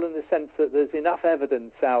rabbit hole in the sense that there's enough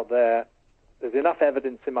evidence out there. There's enough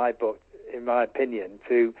evidence in my book, in my opinion,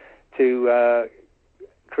 to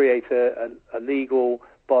create a legal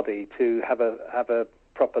body to have a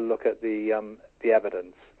proper look at the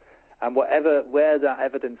evidence. And where that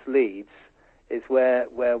evidence leads is where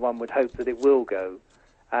one would hope that it will go.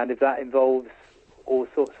 And if that involves all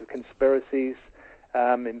sorts of conspiracies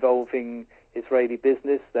involving Israeli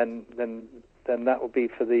business, then that would be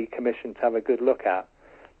for the Commission to have a good look at.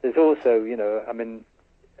 There's also,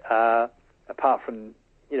 apart from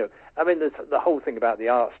I mean, the whole thing about the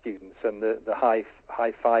art students and the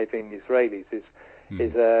high-fiving Israelis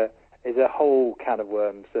is a whole can of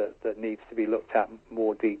worms that needs to be looked at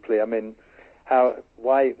more deeply. I mean,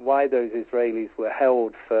 why those Israelis were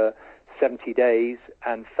held for 70 days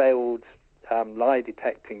and failed lie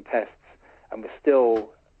detecting tests and were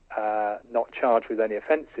still not charged with any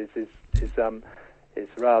offences is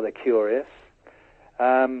rather curious.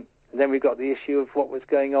 Then we've got the issue of what was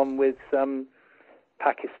going on with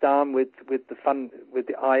Pakistan with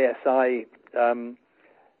the ISI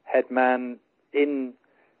headman in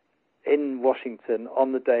Washington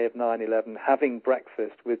on the day of 9/11, having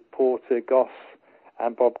breakfast with Porter, Goss,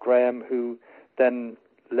 and Bob Graham, who then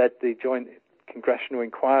led the joint congressional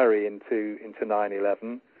inquiry into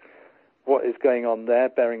 9/11. What is going on there?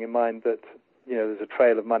 Bearing in mind that there's a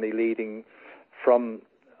trail of money leading from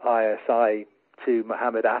ISI to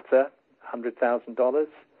Mohammed Atta, $100,000.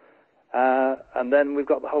 And then we've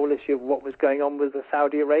got the whole issue of what was going on with the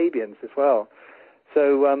Saudi Arabians as well.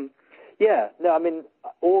 So, I mean,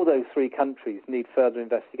 all those three countries need further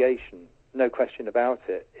investigation, no question about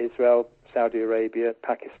it. Israel, Saudi Arabia,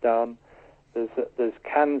 Pakistan, there's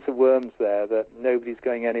cans of worms there that nobody's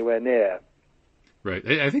going anywhere near. Right.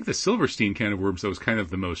 I think the Silverstein can of worms, though, was kind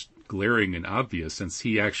of the most glaring and obvious, since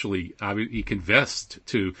he confessed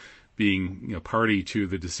to being party to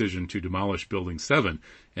the decision to demolish Building 7,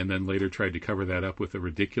 and then later tried to cover that up with a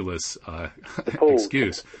ridiculous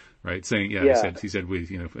excuse, right? Saying, he said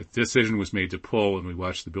a decision was made to pull, and we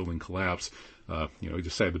watched the building collapse. We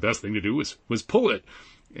decided the best thing to do was pull it.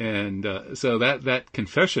 And so that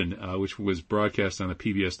confession, which was broadcast on a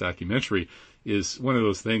PBS documentary, is one of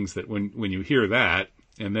those things that when you hear that,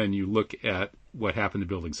 and then you look at what happened to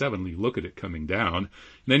Building 7, you look at it coming down, and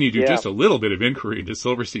then you do just a little bit of inquiry into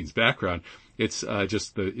Silverstein's background, it's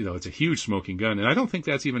just it's a huge smoking gun. And I don't think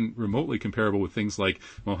that's even remotely comparable with things like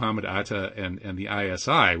Mohammed Atta and the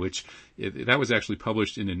ISI, which that was actually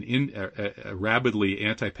published in a rabidly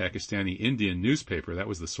anti-Pakistani Indian newspaper. That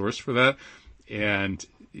was the source for that. And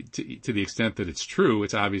to the extent that it's true,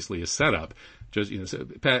 it's obviously a setup.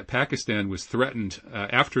 Pakistan was threatened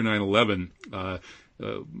after 9/11.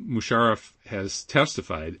 Musharraf has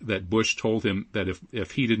testified that Bush told him that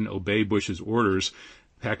if he didn't obey Bush's orders,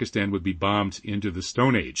 Pakistan would be bombed into the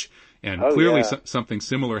Stone Age. And clearly something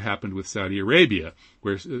similar happened with Saudi Arabia,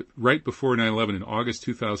 where right before 9/11 in August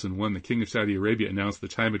 2001, the King of Saudi Arabia announced the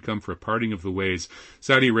time had come for a parting of the ways.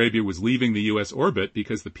 Saudi Arabia was leaving the U.S. orbit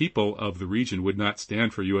because the people of the region would not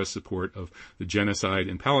stand for U.S. support of the genocide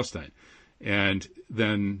in Palestine. And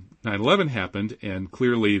then 9/11 happened, and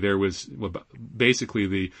clearly there was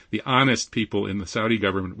basically the honest people in the Saudi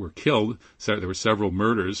government were killed. So there were several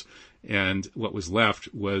murders, and what was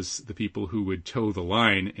left was the people who would toe the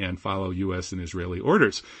line and follow U.S. and Israeli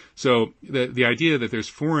orders. So the idea that there's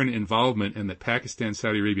foreign involvement and that Pakistan,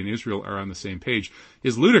 Saudi Arabia, and Israel are on the same page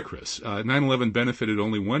is ludicrous. 9/11 benefited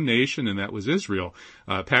only one nation, and that was Israel.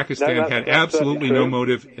 Pakistan had absolutely no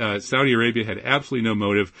motive. Saudi Arabia had absolutely no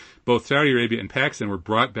motive. Both Saudi Arabia and Pakistan were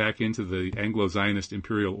brought back into the Anglo-Zionist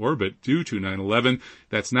imperial orbit due to 9/11.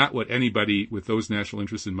 That's not what anybody with those national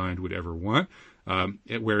interests in mind would ever want.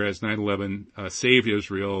 Whereas 9/11 saved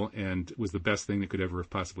Israel and was the best thing that could ever have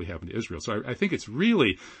possibly happened to Israel. So I think it's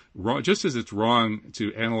really wrong, just as it's wrong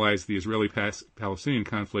to analyze the Israeli-Palestinian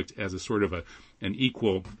conflict as a sort of an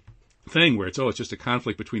equal thing where it's just a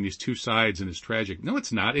conflict between these two sides and it's tragic. No,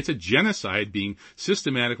 it's not. It's a genocide being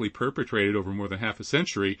systematically perpetrated over more than half a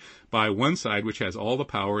century by one side, which has all the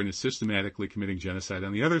power and is systematically committing genocide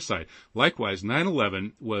on the other side. Likewise,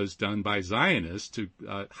 9/11 was done by Zionists to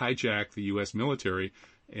hijack the U.S. military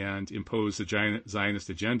and impose the Zionist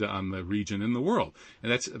agenda on the region and the world.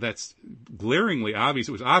 And that's glaringly obvious.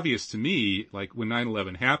 It was obvious to me, like when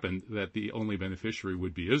 9/11 happened, that the only beneficiary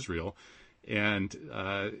would be Israel. And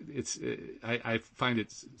I find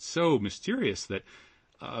it so mysterious that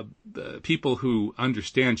the people who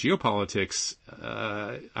understand geopolitics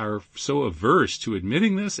are so averse to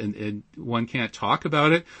admitting this, and one can't talk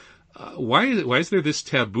about it. Why is there this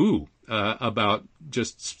taboo about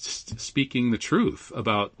just speaking the truth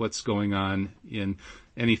about what's going on in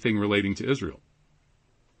anything relating to Israel?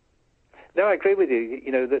 No, I agree with you.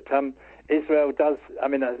 That Israel does. I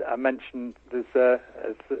mean, as I mentioned, there's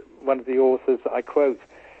as one of the authors that I quote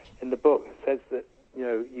in the book says that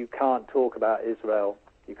you can't talk about Israel.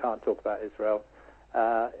 You can't talk about Israel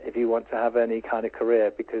if you want to have any kind of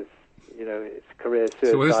career, because it's career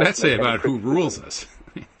suicide. So what does that say about who rules us?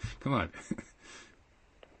 Come on.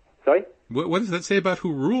 Sorry? What does that say about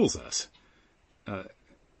who rules us?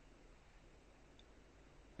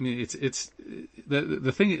 I mean, it's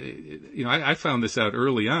the thing. You know, I found this out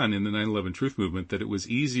early on in the 9/11 Truth Movement that it was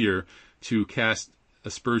easier to cast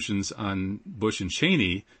aspersions on Bush and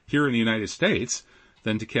Cheney here in the United States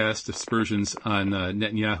than to cast aspersions on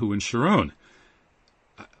Netanyahu and Sharon.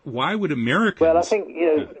 Why would Americans? Well, I think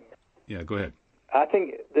Yeah, go ahead. I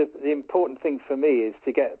think the important thing for me is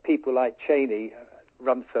to get people like Cheney,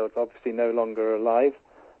 Rumsfeld's obviously no longer alive,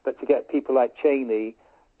 but to get people like Cheney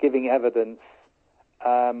giving evidence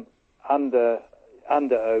under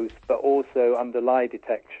oath, but also under lie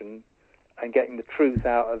detection, and getting the truth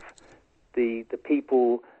out of the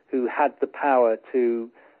people who had the power to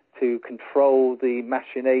control the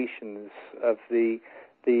machinations of the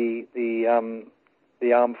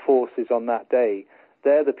armed forces on that day.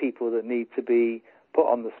 They're the people that need to be put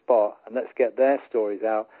on the spot, and let's get their stories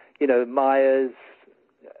out. You know, Myers,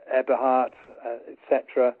 Eberhardt,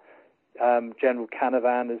 etc., General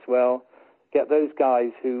Canavan as well. Get those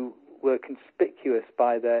guys who were conspicuous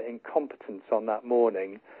by their incompetence on that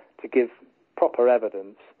morning to give proper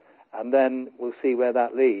evidence, and then we'll see where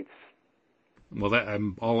that leads. Well,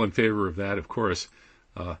 I'm all in favor of that, of course.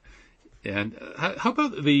 And how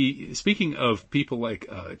about speaking of people like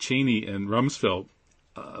Cheney and Rumsfeld,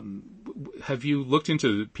 have you looked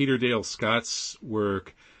into Peter Dale Scott's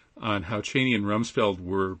work on how Cheney and Rumsfeld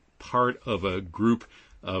were part of a group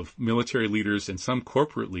of military leaders and some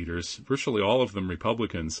corporate leaders, virtually all of them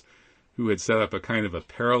Republicans, who had set up a kind of a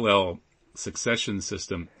parallel succession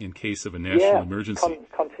system in case of a national emergency?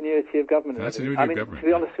 Continuity of government. Continuity of government. To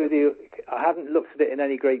be honest with you, I haven't looked at it in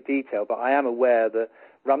any great detail, but I am aware that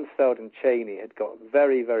Rumsfeld and Cheney had got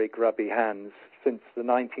very, very grubby hands since the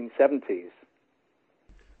 1970s.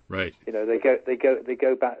 Right. You know, they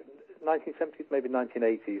go back 1970s, maybe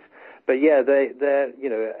 1980s. But yeah, they're you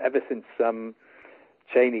know, ever since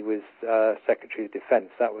Cheney was Secretary of Defense.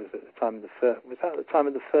 That was at the time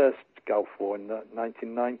of the first Gulf War in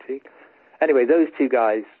 1990. Anyway, those two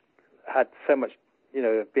guys had so much, you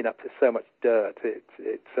know, been up to so much dirt.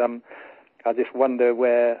 I just wonder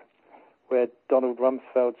where Donald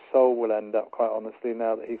Rumsfeld's soul will end up, quite honestly,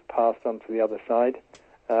 now that he's passed on to the other side.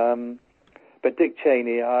 But Dick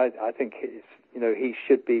Cheney, I think he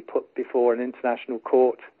should be put before an international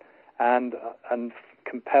court and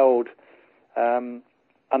compelled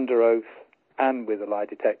under oath and with a lie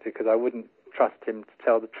detector, because I wouldn't trust him to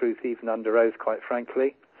tell the truth even under oath, quite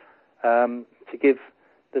frankly, to give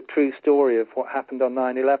the true story of what happened on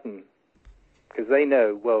 9/11, because they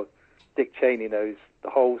know, well, Dick Cheney knows the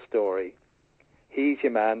whole story. He's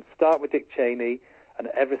your man. Start with Dick Cheney and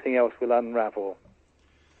everything else will unravel.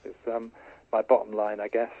 It's my bottom line, I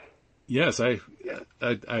guess. Yes, I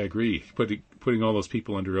agree. Putting all those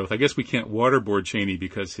people under oath. I guess we can't waterboard Cheney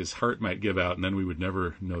because his heart might give out, and then we would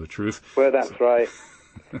never know the truth. Well, that's right.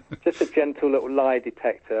 Just a gentle little lie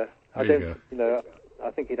detector. I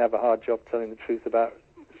think he'd have a hard job telling the truth about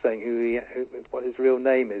saying what his real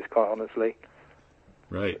name is, quite honestly.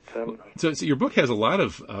 Right. But, so your book has a lot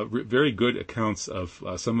of very good accounts of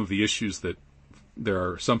some of the issues that there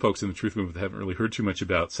are some folks in the truth movement that haven't really heard too much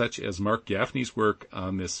about, such as Mark Gaffney's work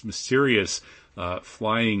on this mysterious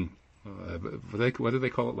flying. What do they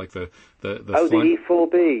call it? Like the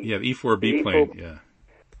E-4B. Yeah, the E-4B plane. Yeah.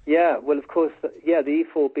 Yeah. Well, of course. The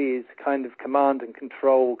E-4B is kind of command and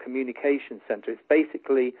control communication center. It's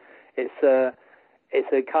basically it's a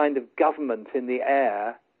kind of government in the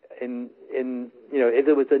air. If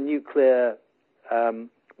there was a nuclear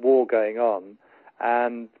war going on,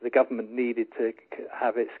 and the government needed to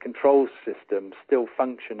have its control system still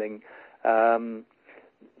functioning,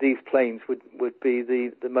 these planes would be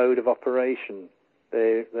the mode of operation.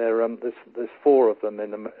 There's four of them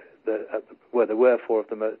there were four of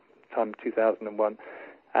them at the time of 2001,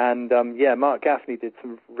 and Mark Gaffney did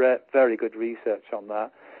some very good research on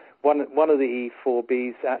that. One of the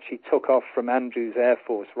E-4Bs actually took off from Andrews Air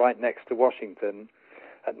Force right next to Washington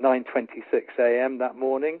at 9:26 a.m. that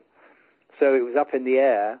morning. So it was up in the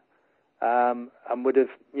air, and would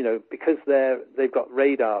have, because they've got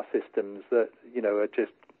radar systems that are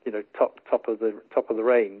just top of the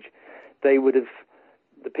range. They would have,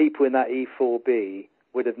 the people in that E-4B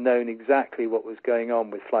would have known exactly what was going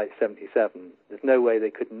on with Flight 77. There's no way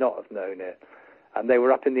they could not have known it, and they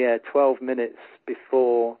were up in the air 12 minutes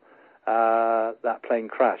before that plane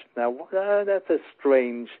crashed. Now that's a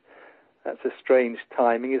strange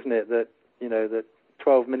timing, isn't it? That that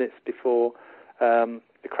 12 minutes before the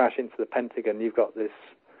crash into the Pentagon, you've got this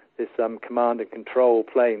command and control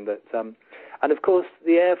plane that, and of course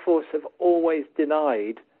the Air Force have always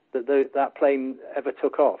denied that plane ever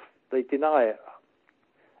took off. They deny it.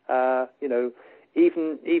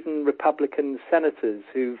 Even Republican senators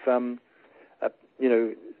who've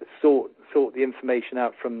sought the information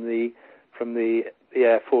out from the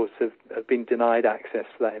Air Force have been denied access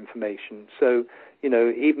to that information. So,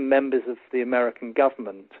 even members of the American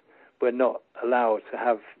government were not allowed to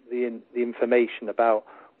have the information about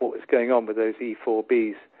what was going on with those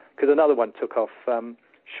E-4Bs, because another one took off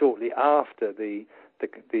shortly after the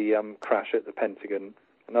crash at the Pentagon.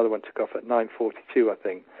 Another one took off at 9:42, I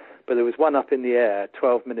think. But there was one up in the air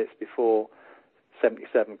 12 minutes before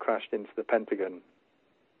 77 crashed into the Pentagon.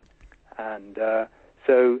 And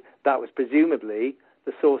so that was presumably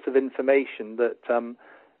the source of information that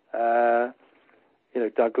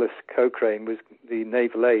Douglas Cochrane, the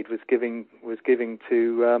naval aide, was giving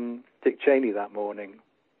to Dick Cheney that morning.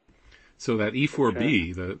 So that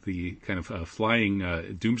E-4B, the kind of flying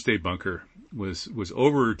doomsday bunker, was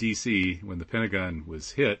over D.C. when the Pentagon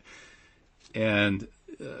was hit, and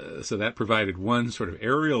so that provided one sort of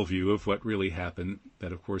aerial view of what really happened.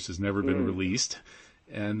 That, of course, has never been released.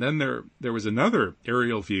 And then there was another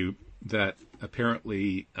aerial view that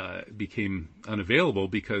apparently became unavailable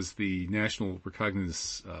because the National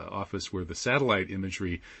Reconnaissance Office, where the satellite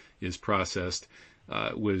imagery is processed,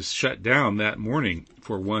 was shut down that morning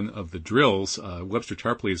for one of the drills. Webster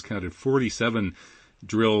Tarpley has counted 47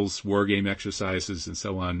 drills, war game exercises, and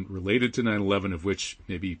so on related to 9/11, of which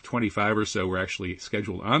maybe 25 or so were actually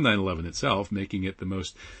scheduled on 9/11 itself, making it the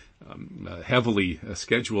most heavily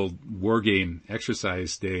scheduled war game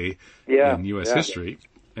exercise day in U.S. history.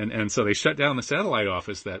 And so they shut down the satellite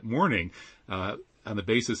office that morning on the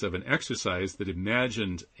basis of an exercise that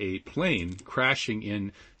imagined a plane crashing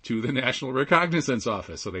into the National Reconnaissance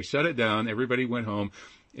Office. So they shut it down, everybody went home,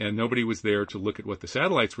 and nobody was there to look at what the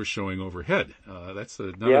satellites were showing overhead. That's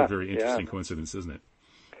another very interesting coincidence, isn't it?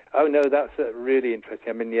 Oh, no, that's really interesting.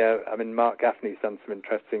 I mean, Mark Gaffney's done some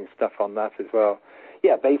interesting stuff on that as well.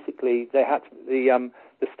 Yeah, basically, they had to,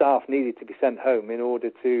 the staff needed to be sent home in order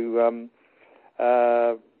to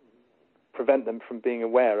prevent them from being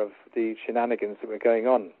aware of the shenanigans that were going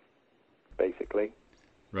on, basically.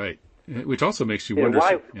 Right, which also makes you wonder.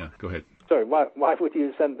 Go ahead. Sorry, why would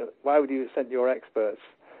you have sent your experts?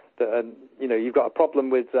 That you've got a problem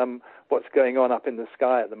with what's going on up in the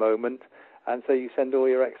sky at the moment, and so you send all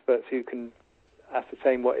your experts who can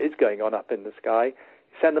ascertain what is going on up in the sky. You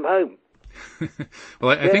send them home.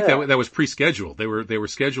 Well, I think that was pre-scheduled. They were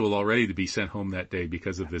scheduled already to be sent home that day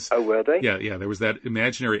because of this. Oh, were they? Yeah. There was that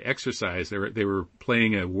imaginary exercise. They were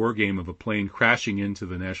playing a war game of a plane crashing into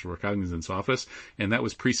the National Reconnaissance Office, and that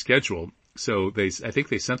was pre-scheduled. So I think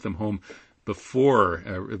they sent them home before.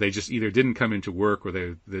 They just either didn't come into work,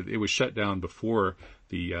 or it was shut down before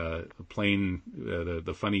the plane.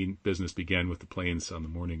 The funny business began with the planes on the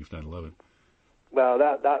morning of 9/11. Well,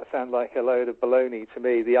 that sounds like a load of baloney to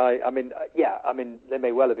me. It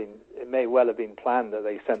may well have been planned that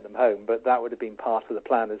they sent them home, but that would have been part of the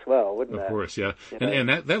plan as well, wouldn't it? Of course, yeah. And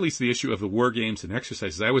that leads to the issue of the war games and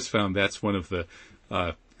exercises. I always found that's one of the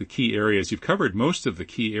key areas. You've covered most of the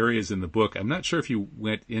key areas in the book. I'm not sure if you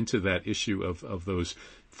went into that issue of those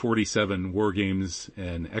 47 war games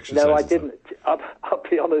and exercises. No, I didn't. I'll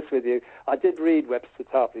be honest with you. I did read Webster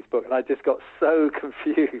Tarpley's book, and I just got so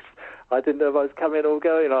confused. I didn't know if I was coming or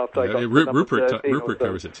going after I got to Rupert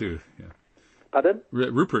covers it too. Yeah. Pardon?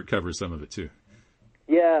 Rupert covers some of it too.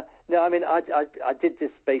 Yeah. No, I mean, I did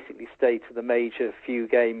just basically stay to the major few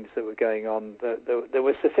games that were going on. That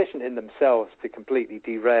were sufficient in themselves to completely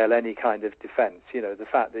derail any kind of defence. The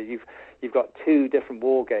fact that you've got two different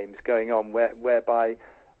war games going on whereby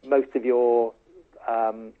most of your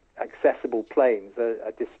accessible planes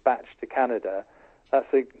are dispatched to Canada.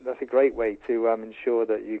 That's a great way to ensure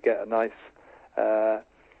that you get a nice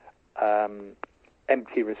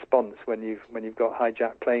empty response when you've got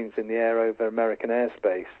hijacked planes in the air over American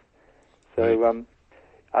airspace. So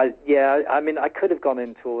I could have gone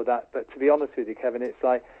into all that, but to be honest with you, Kevin, it's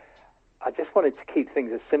like I just wanted to keep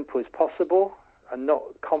things as simple as possible and not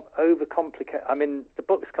overcomplicate. I mean, the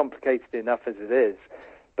book's complicated enough as it is,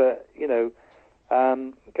 but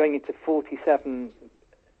going into 47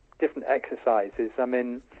 different exercises. I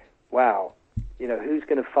mean, wow. Who's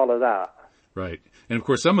going to follow that? Right. And of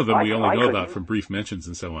course, some of them we only know about from brief mentions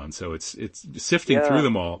and so on. So it's sifting through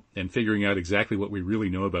them all and figuring out exactly what we really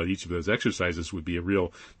know about each of those exercises would be a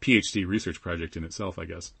real PhD research project in itself, I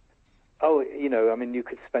guess. Oh, you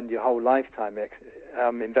could spend your whole lifetime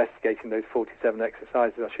investigating those 47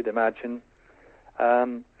 exercises, I should imagine.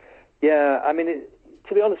 To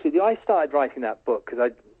be honest with you, I started writing that book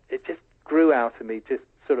because it just grew out of me, just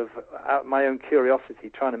sort of out of my own curiosity,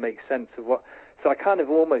 trying to make sense of what. So I kind of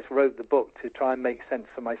almost wrote the book to try and make sense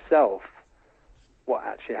for myself what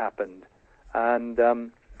actually happened. And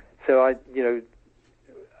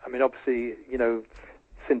obviously,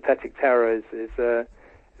 Synthetic Terror is a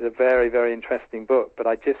very, very interesting book. But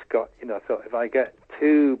I just got, I thought if I get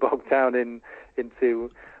too bogged down into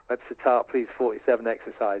Webster Tarpley's 47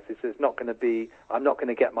 exercises, I'm not going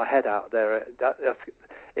to get my head out there.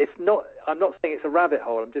 It's not. I'm not saying it's a rabbit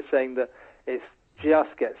hole. I'm just saying that it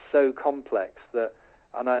just gets so complex that,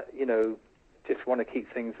 and I, just want to keep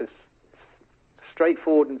things as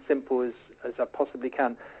straightforward and simple as I possibly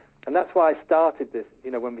can. And that's why I started this,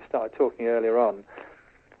 when we started talking earlier on.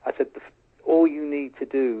 I said, all you need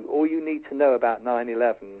to know about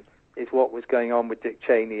 9/11 is what was going on with Dick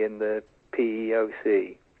Cheney in the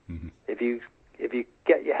PEOC. Mm-hmm. If you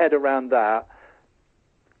get your head around that,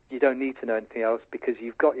 you don't need to know anything else, because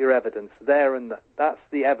you've got your evidence there, and that's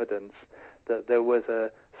the evidence that there was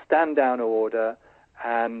a stand-down order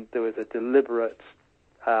and there was a deliberate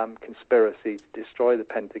conspiracy to destroy the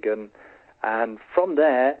Pentagon. And from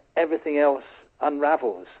there, everything else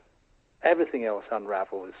unravels. Everything else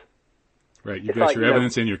unravels. Right, you've got your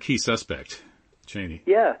evidence and your key suspect, Cheney.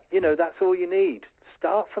 Yeah, that's all you need.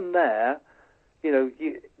 Start from there.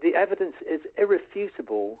 The evidence is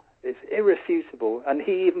irrefutable. It's irrefutable. And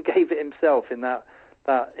he even gave it himself in that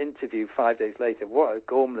interview 5 days later. What a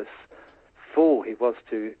gormless fool he was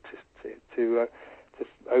to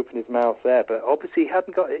open his mouth there. But obviously he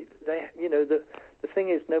hadn't got it. The thing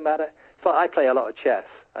is, no matter... So I play a lot of chess,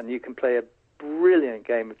 and you can play a brilliant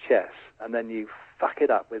game of chess, and then you fuck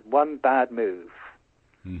it up with one bad move,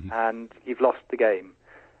 and you've lost the game.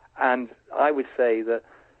 And I would say that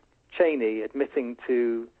Cheney admitting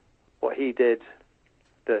to what he did,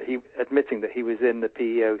 admitting that he was in the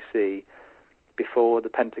PEOC before the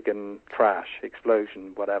Pentagon crash,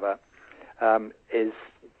 explosion, whatever, is,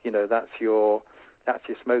 that's your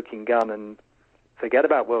smoking gun, and forget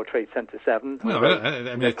about World Trade Center 7. Well,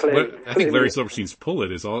 I think Larry Silverstein's Pull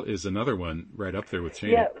It is another one right up there with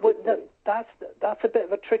Cheney. Yeah, well, that's a bit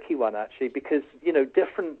of a tricky one, actually, because,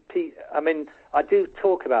 different people... I mean, I do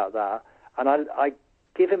talk about that, and I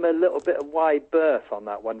give him a little bit of wide berth on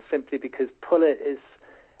that one, simply because Pull It is,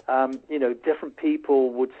 different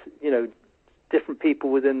people would, different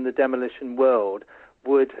people within the demolition world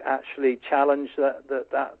would actually challenge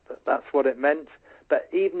that's what it meant. But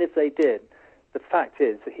even if they did, the fact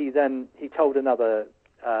is that he told another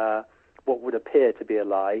what would appear to be a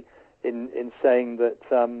lie in saying that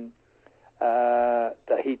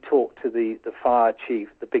that he talked to the fire chief,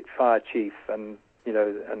 the big fire chief, and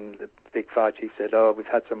the big fire chief said, "Oh, we've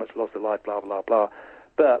had so much loss of life, blah blah blah."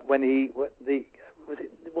 But when it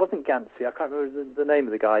wasn't Gansey, I can't remember the name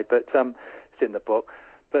of the guy, but it's in the book.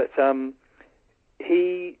 But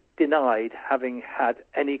he denied having had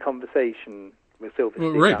any conversation with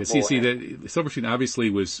Silverstein. Well, right, but see, Silverstein obviously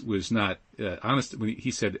was not honest when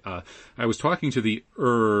he said, "I was talking to the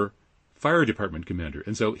fire department commander,"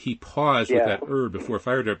 and so he paused with that before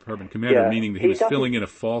fire department commander, meaning that he was filling in a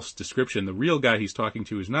false description. The real guy he's talking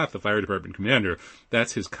to is not the fire department commander.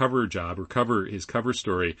 That's his cover job or his cover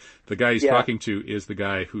story. The guy he's talking to is the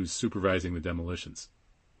guy who's supervising the demolitions.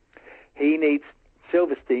 He needs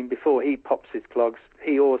Silverstein before he pops his clogs.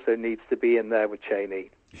 He also needs to be in there with Cheney.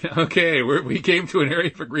 Okay, we came to an area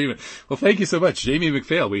of agreement. Well, thank you so much, Jamie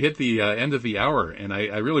Macphail. We hit the end of the hour, and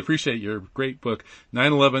I really appreciate your great book,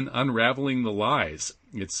 9/11, Unraveling the Lies.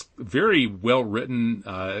 It's very well written,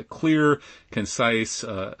 clear, concise,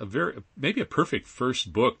 maybe a perfect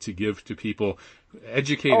first book to give to people,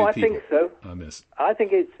 educated people. I think so. On this. I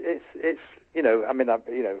think it's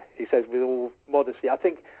he says with all modesty, I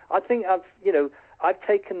think I've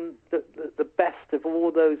taken the best of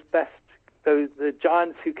all those best. The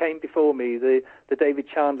giants who came before me, the David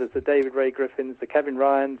Chandlers, the David Ray Griffins, the Kevin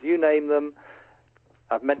Ryans, you name them.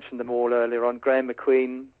 I've mentioned them all earlier on. Graham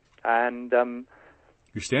McQueen, and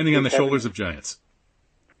you're standing on the shoulders of giants.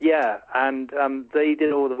 Yeah, and they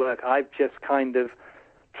did all the work. I've just kind of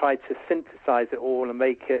tried to synthesize it all and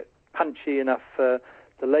make it punchy enough for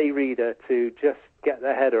the lay reader to just get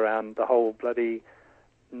their head around the whole bloody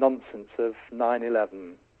nonsense of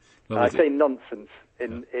 9/11. Well, I say nonsense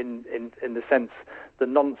in the sense, the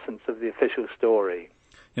nonsense of the official story.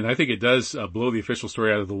 And I think it does blow the official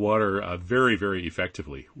story out of the water very, very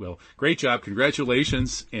effectively. Well, great job.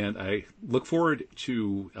 Congratulations. And I look forward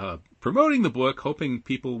to promoting the book, hoping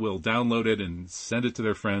people will download it and send it to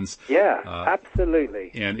their friends. Yeah, absolutely.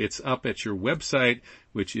 And it's up at your website,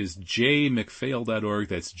 which is jmacphail.org.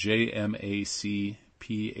 That's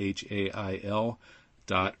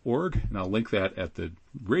jmacphail.org, and I'll link that at the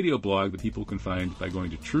radio blog that people can find by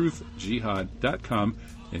going to truthjihad.com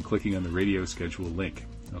and clicking on the radio schedule link.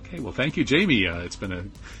 Okay, well, thank you, Jamie. It's been a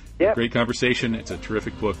great conversation. It's a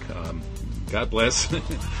terrific book. God bless.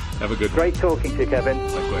 Have a good one. Great talking to you, Kevin.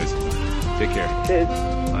 Likewise. Take care. Cheers.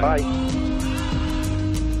 Bye. Bye.